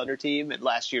as this Thunder team, and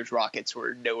last year's Rockets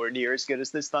were nowhere near as good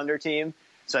as this Thunder team.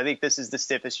 So I think this is the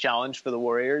stiffest challenge for the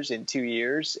Warriors in 2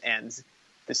 years, and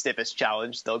the stiffest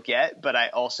challenge they'll get. But I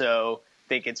also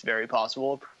think it's very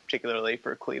possible, particularly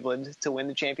for Cleveland, to win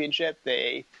the championship.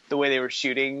 The way they were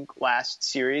shooting last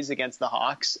series against the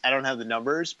Hawks, I don't have the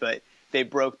numbers, but they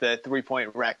broke the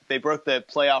they broke the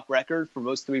playoff record for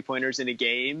most 3-pointers in a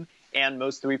game and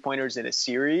most 3-pointers in a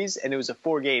series, and it was a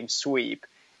 4-game sweep.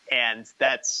 And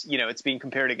that's, it's being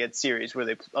compared against series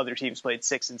where other teams played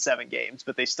 6 and 7 games,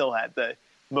 but they still had the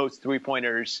most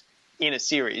 3-pointers in a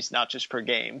series, not just per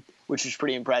game, which was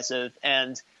pretty impressive.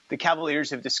 And the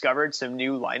Cavaliers have discovered some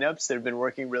new lineups that have been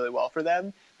working really well for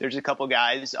them. There's a couple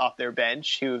guys off their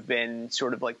bench who have been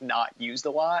sort of like not used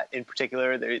a lot. In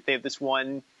particular, they have this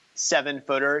one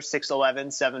 7-footer, 6'11",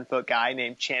 7-foot guy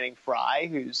named Channing Frye,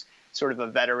 who's sort of a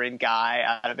veteran guy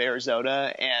out of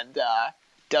Arizona and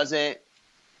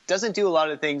doesn't do a lot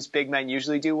of the things big men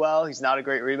usually do well. He's not a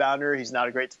great rebounder. He's not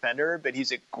a great defender, but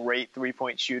he's a great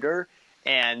 3-point shooter.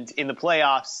 And in the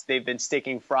playoffs, they've been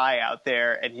sticking Frye out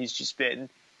there, and he's just been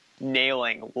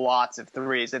nailing lots of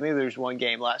threes. I think there was one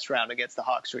game last round against the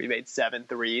Hawks where he made 7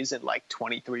 threes in like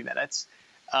 23 minutes.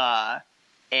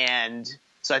 And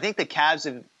so I think the Cavs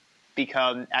have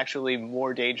become actually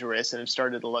more dangerous and have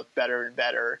started to look better and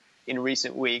better in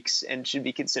recent weeks and should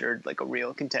be considered like a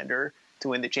real contender to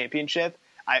win the championship.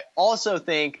 I also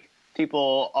think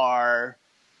people are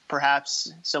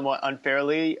perhaps somewhat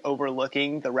unfairly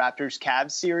overlooking the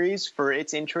Raptors-Cavs series for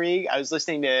its intrigue. I was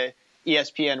listening to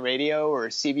ESPN radio or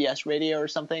CBS radio or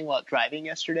something while driving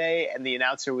yesterday, and the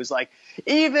announcer was like,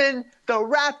 even the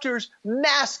Raptors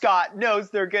mascot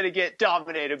knows they're going to get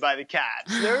dominated by the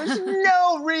Cavs. There's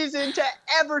no reason to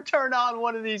ever turn on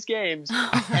one of these games.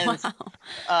 And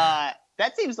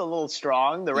that seems a little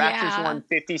strong. The Raptors won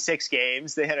 56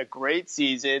 games. They had a great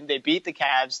season. They beat the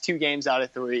Cavs 2 games out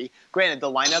of 3. Granted,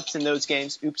 the lineups in those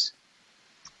games,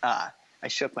 I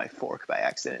shook my fork by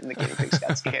accident and the guinea pigs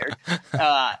got scared.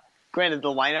 Granted, the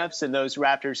lineups in those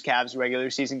Raptors-Cavs regular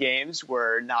season games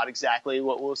were not exactly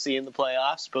what we'll see in the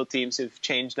playoffs. Both teams have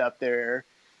changed up their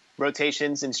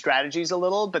rotations and strategies a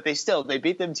little, but they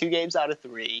beat them 2 games out of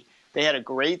 3. They had a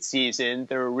great season.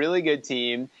 They're a really good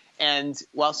team. And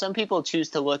while some people choose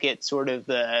to look at sort of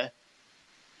the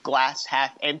glass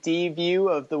half empty view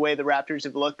of the way the Raptors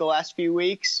have looked the last few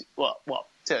weeks,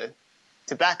 to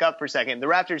back up for a second, the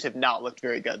Raptors have not looked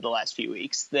very good the last few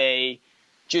weeks. They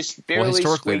just barely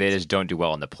historically, they just don't do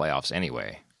well in the playoffs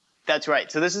anyway. That's right.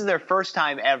 So this is their first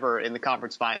time ever in the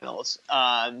conference finals.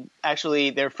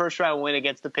 Actually, their first round win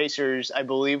against the Pacers, I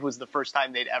believe, was the first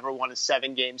time they'd ever won a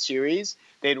 7-game series.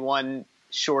 They'd won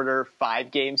shorter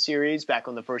 5-game series back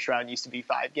when the first round used to be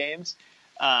 5 games.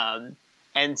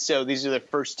 And so these are the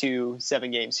first 2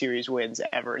 7-game series wins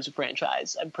ever as a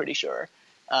franchise, I'm pretty sure.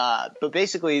 But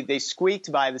basically, they squeaked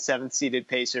by the 7th-seeded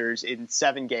Pacers in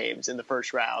 7 games in the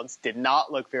first round. Did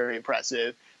not look very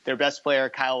impressive. Their best player,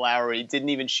 Kyle Lowry, didn't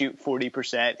even shoot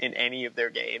 40% in any of their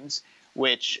games,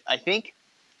 which I think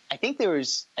there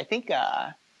was a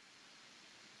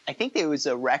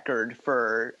record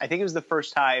for. I think it was the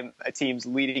first time a team's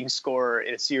leading scorer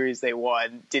in a series they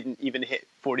won didn't even hit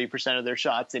 40% of their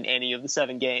shots in any of the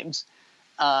 7 games.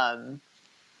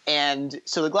 And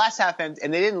so the glass half empty,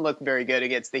 and they didn't look very good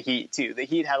against the Heat, too. The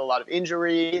Heat had a lot of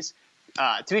injuries.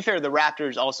 To be fair, the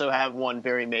Raptors also have one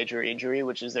very major injury,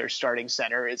 which is their starting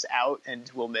center is out and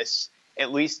will miss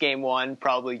at least game 1,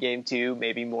 probably game 2,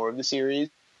 maybe more of the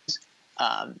series.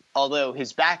 Although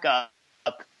his backup,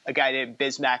 a guy named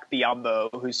Bismack Biyombo,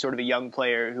 who's sort of a young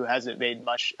player who hasn't made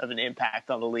much of an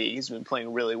impact on the league, has been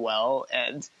playing really well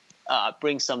and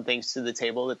brings some things to the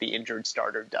table that the injured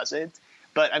starter doesn't.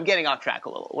 But I'm getting off track a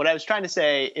little. What I was trying to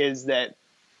say is that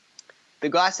the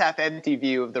glass half empty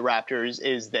view of the Raptors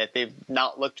is that they've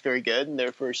not looked very good in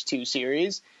their first 2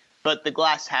 series. But the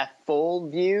glass half full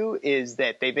view is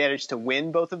that they managed to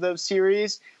win both of those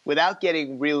series without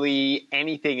getting really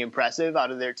anything impressive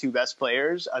out of their 2 best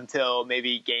players until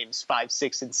maybe games 5,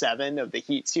 6, and 7 of the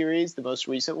Heat series, the most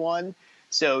recent one.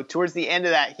 So towards the end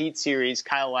of that Heat series,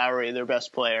 Kyle Lowry, their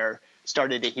best player,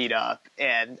 started to heat up,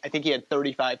 and I think he had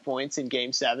 35 points in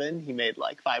game 7. He made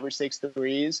like 5 or 6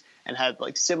 threes and had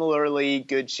like similarly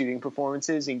good shooting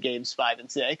performances in games 5 and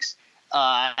 6.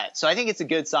 So I think it's a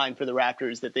good sign for the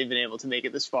Raptors that they've been able to make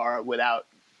it this far without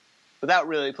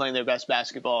really playing their best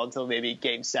basketball until maybe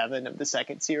game 7 of the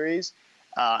second series.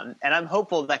 And I'm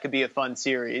hopeful that could be a fun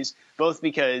series, both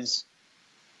because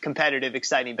competitive,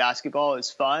 exciting basketball is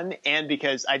fun, and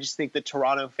because I just think the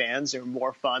Toronto fans are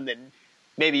more fun than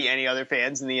maybe any other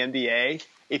fans in the NBA.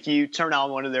 if you turn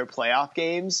on one of their playoff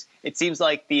games, it seems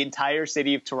like the entire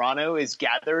city of Toronto is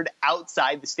gathered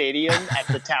outside the stadium at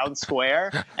the town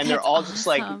square, and they're all just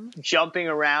like jumping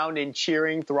around and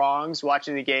cheering throngs,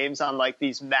 watching the games on like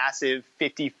these massive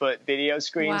 50-foot video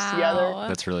screens together.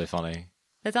 That's really funny.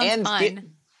 That sounds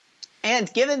fun.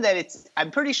 And given that I'm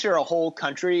pretty sure a whole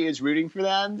country is rooting for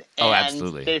them, and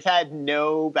absolutely. They've had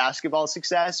no basketball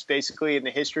success basically in the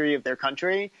history of their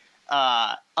country,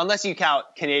 unless you count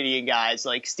Canadian guys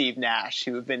like Steve Nash,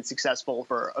 who have been successful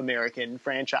for American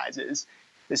franchises.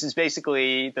 This is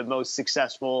basically the most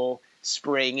successful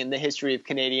spring in the history of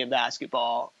Canadian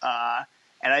basketball.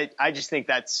 And I just think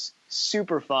that's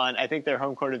super fun. I think their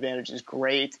home court advantage is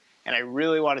great, and I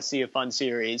really want to see a fun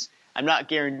series. I'm not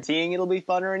guaranteeing it'll be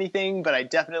fun or anything, but I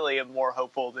definitely am more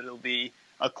hopeful that it'll be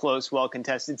a close,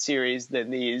 well-contested series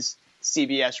than these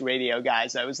CBS radio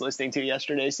guys I was listening to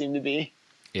yesterday seem to be.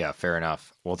 Yeah, fair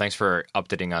enough. Well, thanks for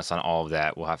updating us on all of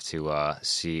that. We'll have to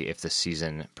see if the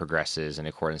season progresses in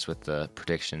accordance with the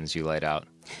predictions you laid out.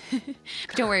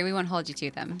 Don't worry, we won't hold you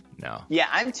to them. No. Yeah,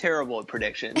 I'm terrible at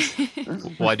predictions.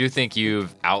 Well, I do think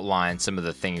you've outlined some of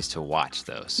the things to watch,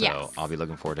 though. So yes. I'll be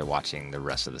looking forward to watching the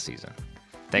rest of the season.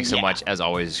 Thanks so much, as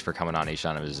always, for coming on,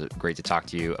 Ishan. It was great to talk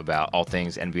to you about all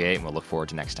things NBA, and we'll look forward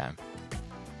to next time.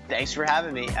 Thanks for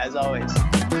having me, as always.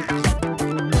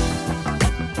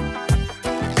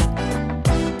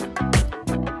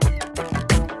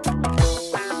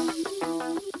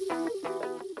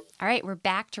 All right, we're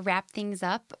back to wrap things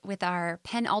up with our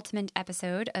penultimate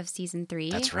episode of Season 3.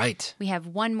 That's right. We have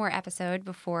one more episode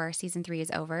before Season 3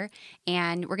 is over,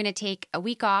 and we're going to take a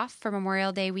week off for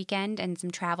Memorial Day weekend and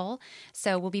some travel.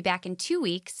 So we'll be back in 2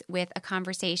 weeks with a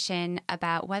conversation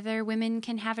about whether women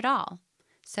can have it all.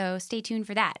 So stay tuned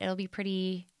for that. It'll be a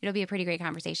pretty great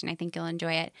conversation. I think you'll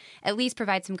enjoy it. At least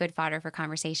provide some good fodder for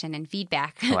conversation and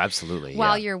feedback. Oh, absolutely.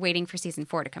 while you're waiting for Season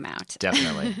 4 to come out.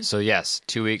 Definitely. So yes,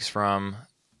 2 weeks from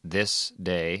this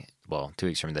day, well, 2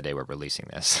 weeks from the day we're releasing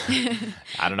this.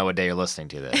 I don't know what day you're listening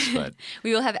to this, but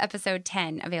we will have episode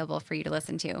 10 available for you to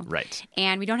listen to. Right.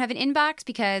 And we don't have an inbox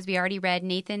because we already read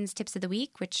Nathan's tips of the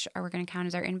week, which we're going to count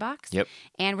as our inbox. Yep.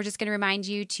 And we're just going to remind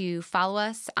you to follow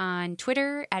us on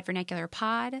Twitter at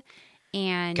VernacularPod.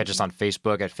 And catch us on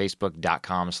Facebook at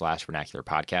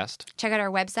facebook.com/vernacularpodcast. Check out our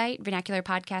website,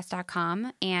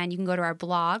 vernacularpodcast.com, and you can go to our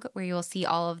blog where you will see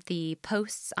all of the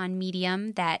posts on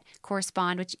Medium that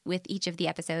correspond with each of the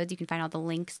episodes. You can find all the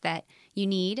links that you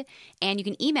need, and you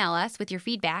can email us with your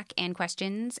feedback and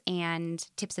questions and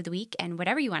tips of the week and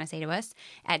whatever you want to say to us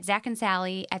at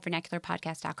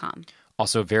zachandsally@vernacularpodcast.com.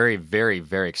 Also, very, very,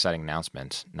 very exciting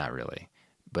announcement. Not really.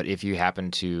 But if you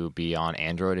happen to be on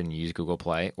Android and use Google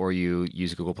Play, or you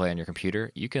use Google Play on your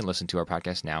computer, you can listen to our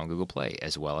podcast now on Google Play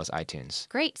as well as iTunes.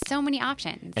 Great. So many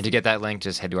options. And to get that link,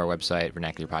 just head to our website,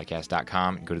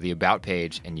 vernacularpodcast.com, go to the About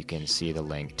page, and you can see the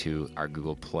link to our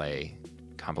Google Play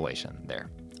compilation there.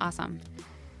 Awesome.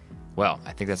 Well,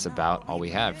 I think that's about all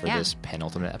we have for this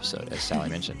penultimate episode, as Sally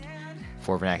mentioned.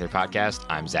 For Vernacular Podcast,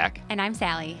 I'm Zach. And I'm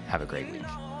Sally. Have a great week.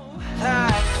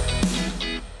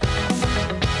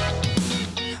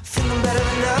 Feeling better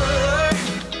than ever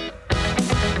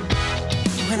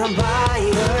when I'm by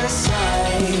your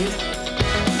side.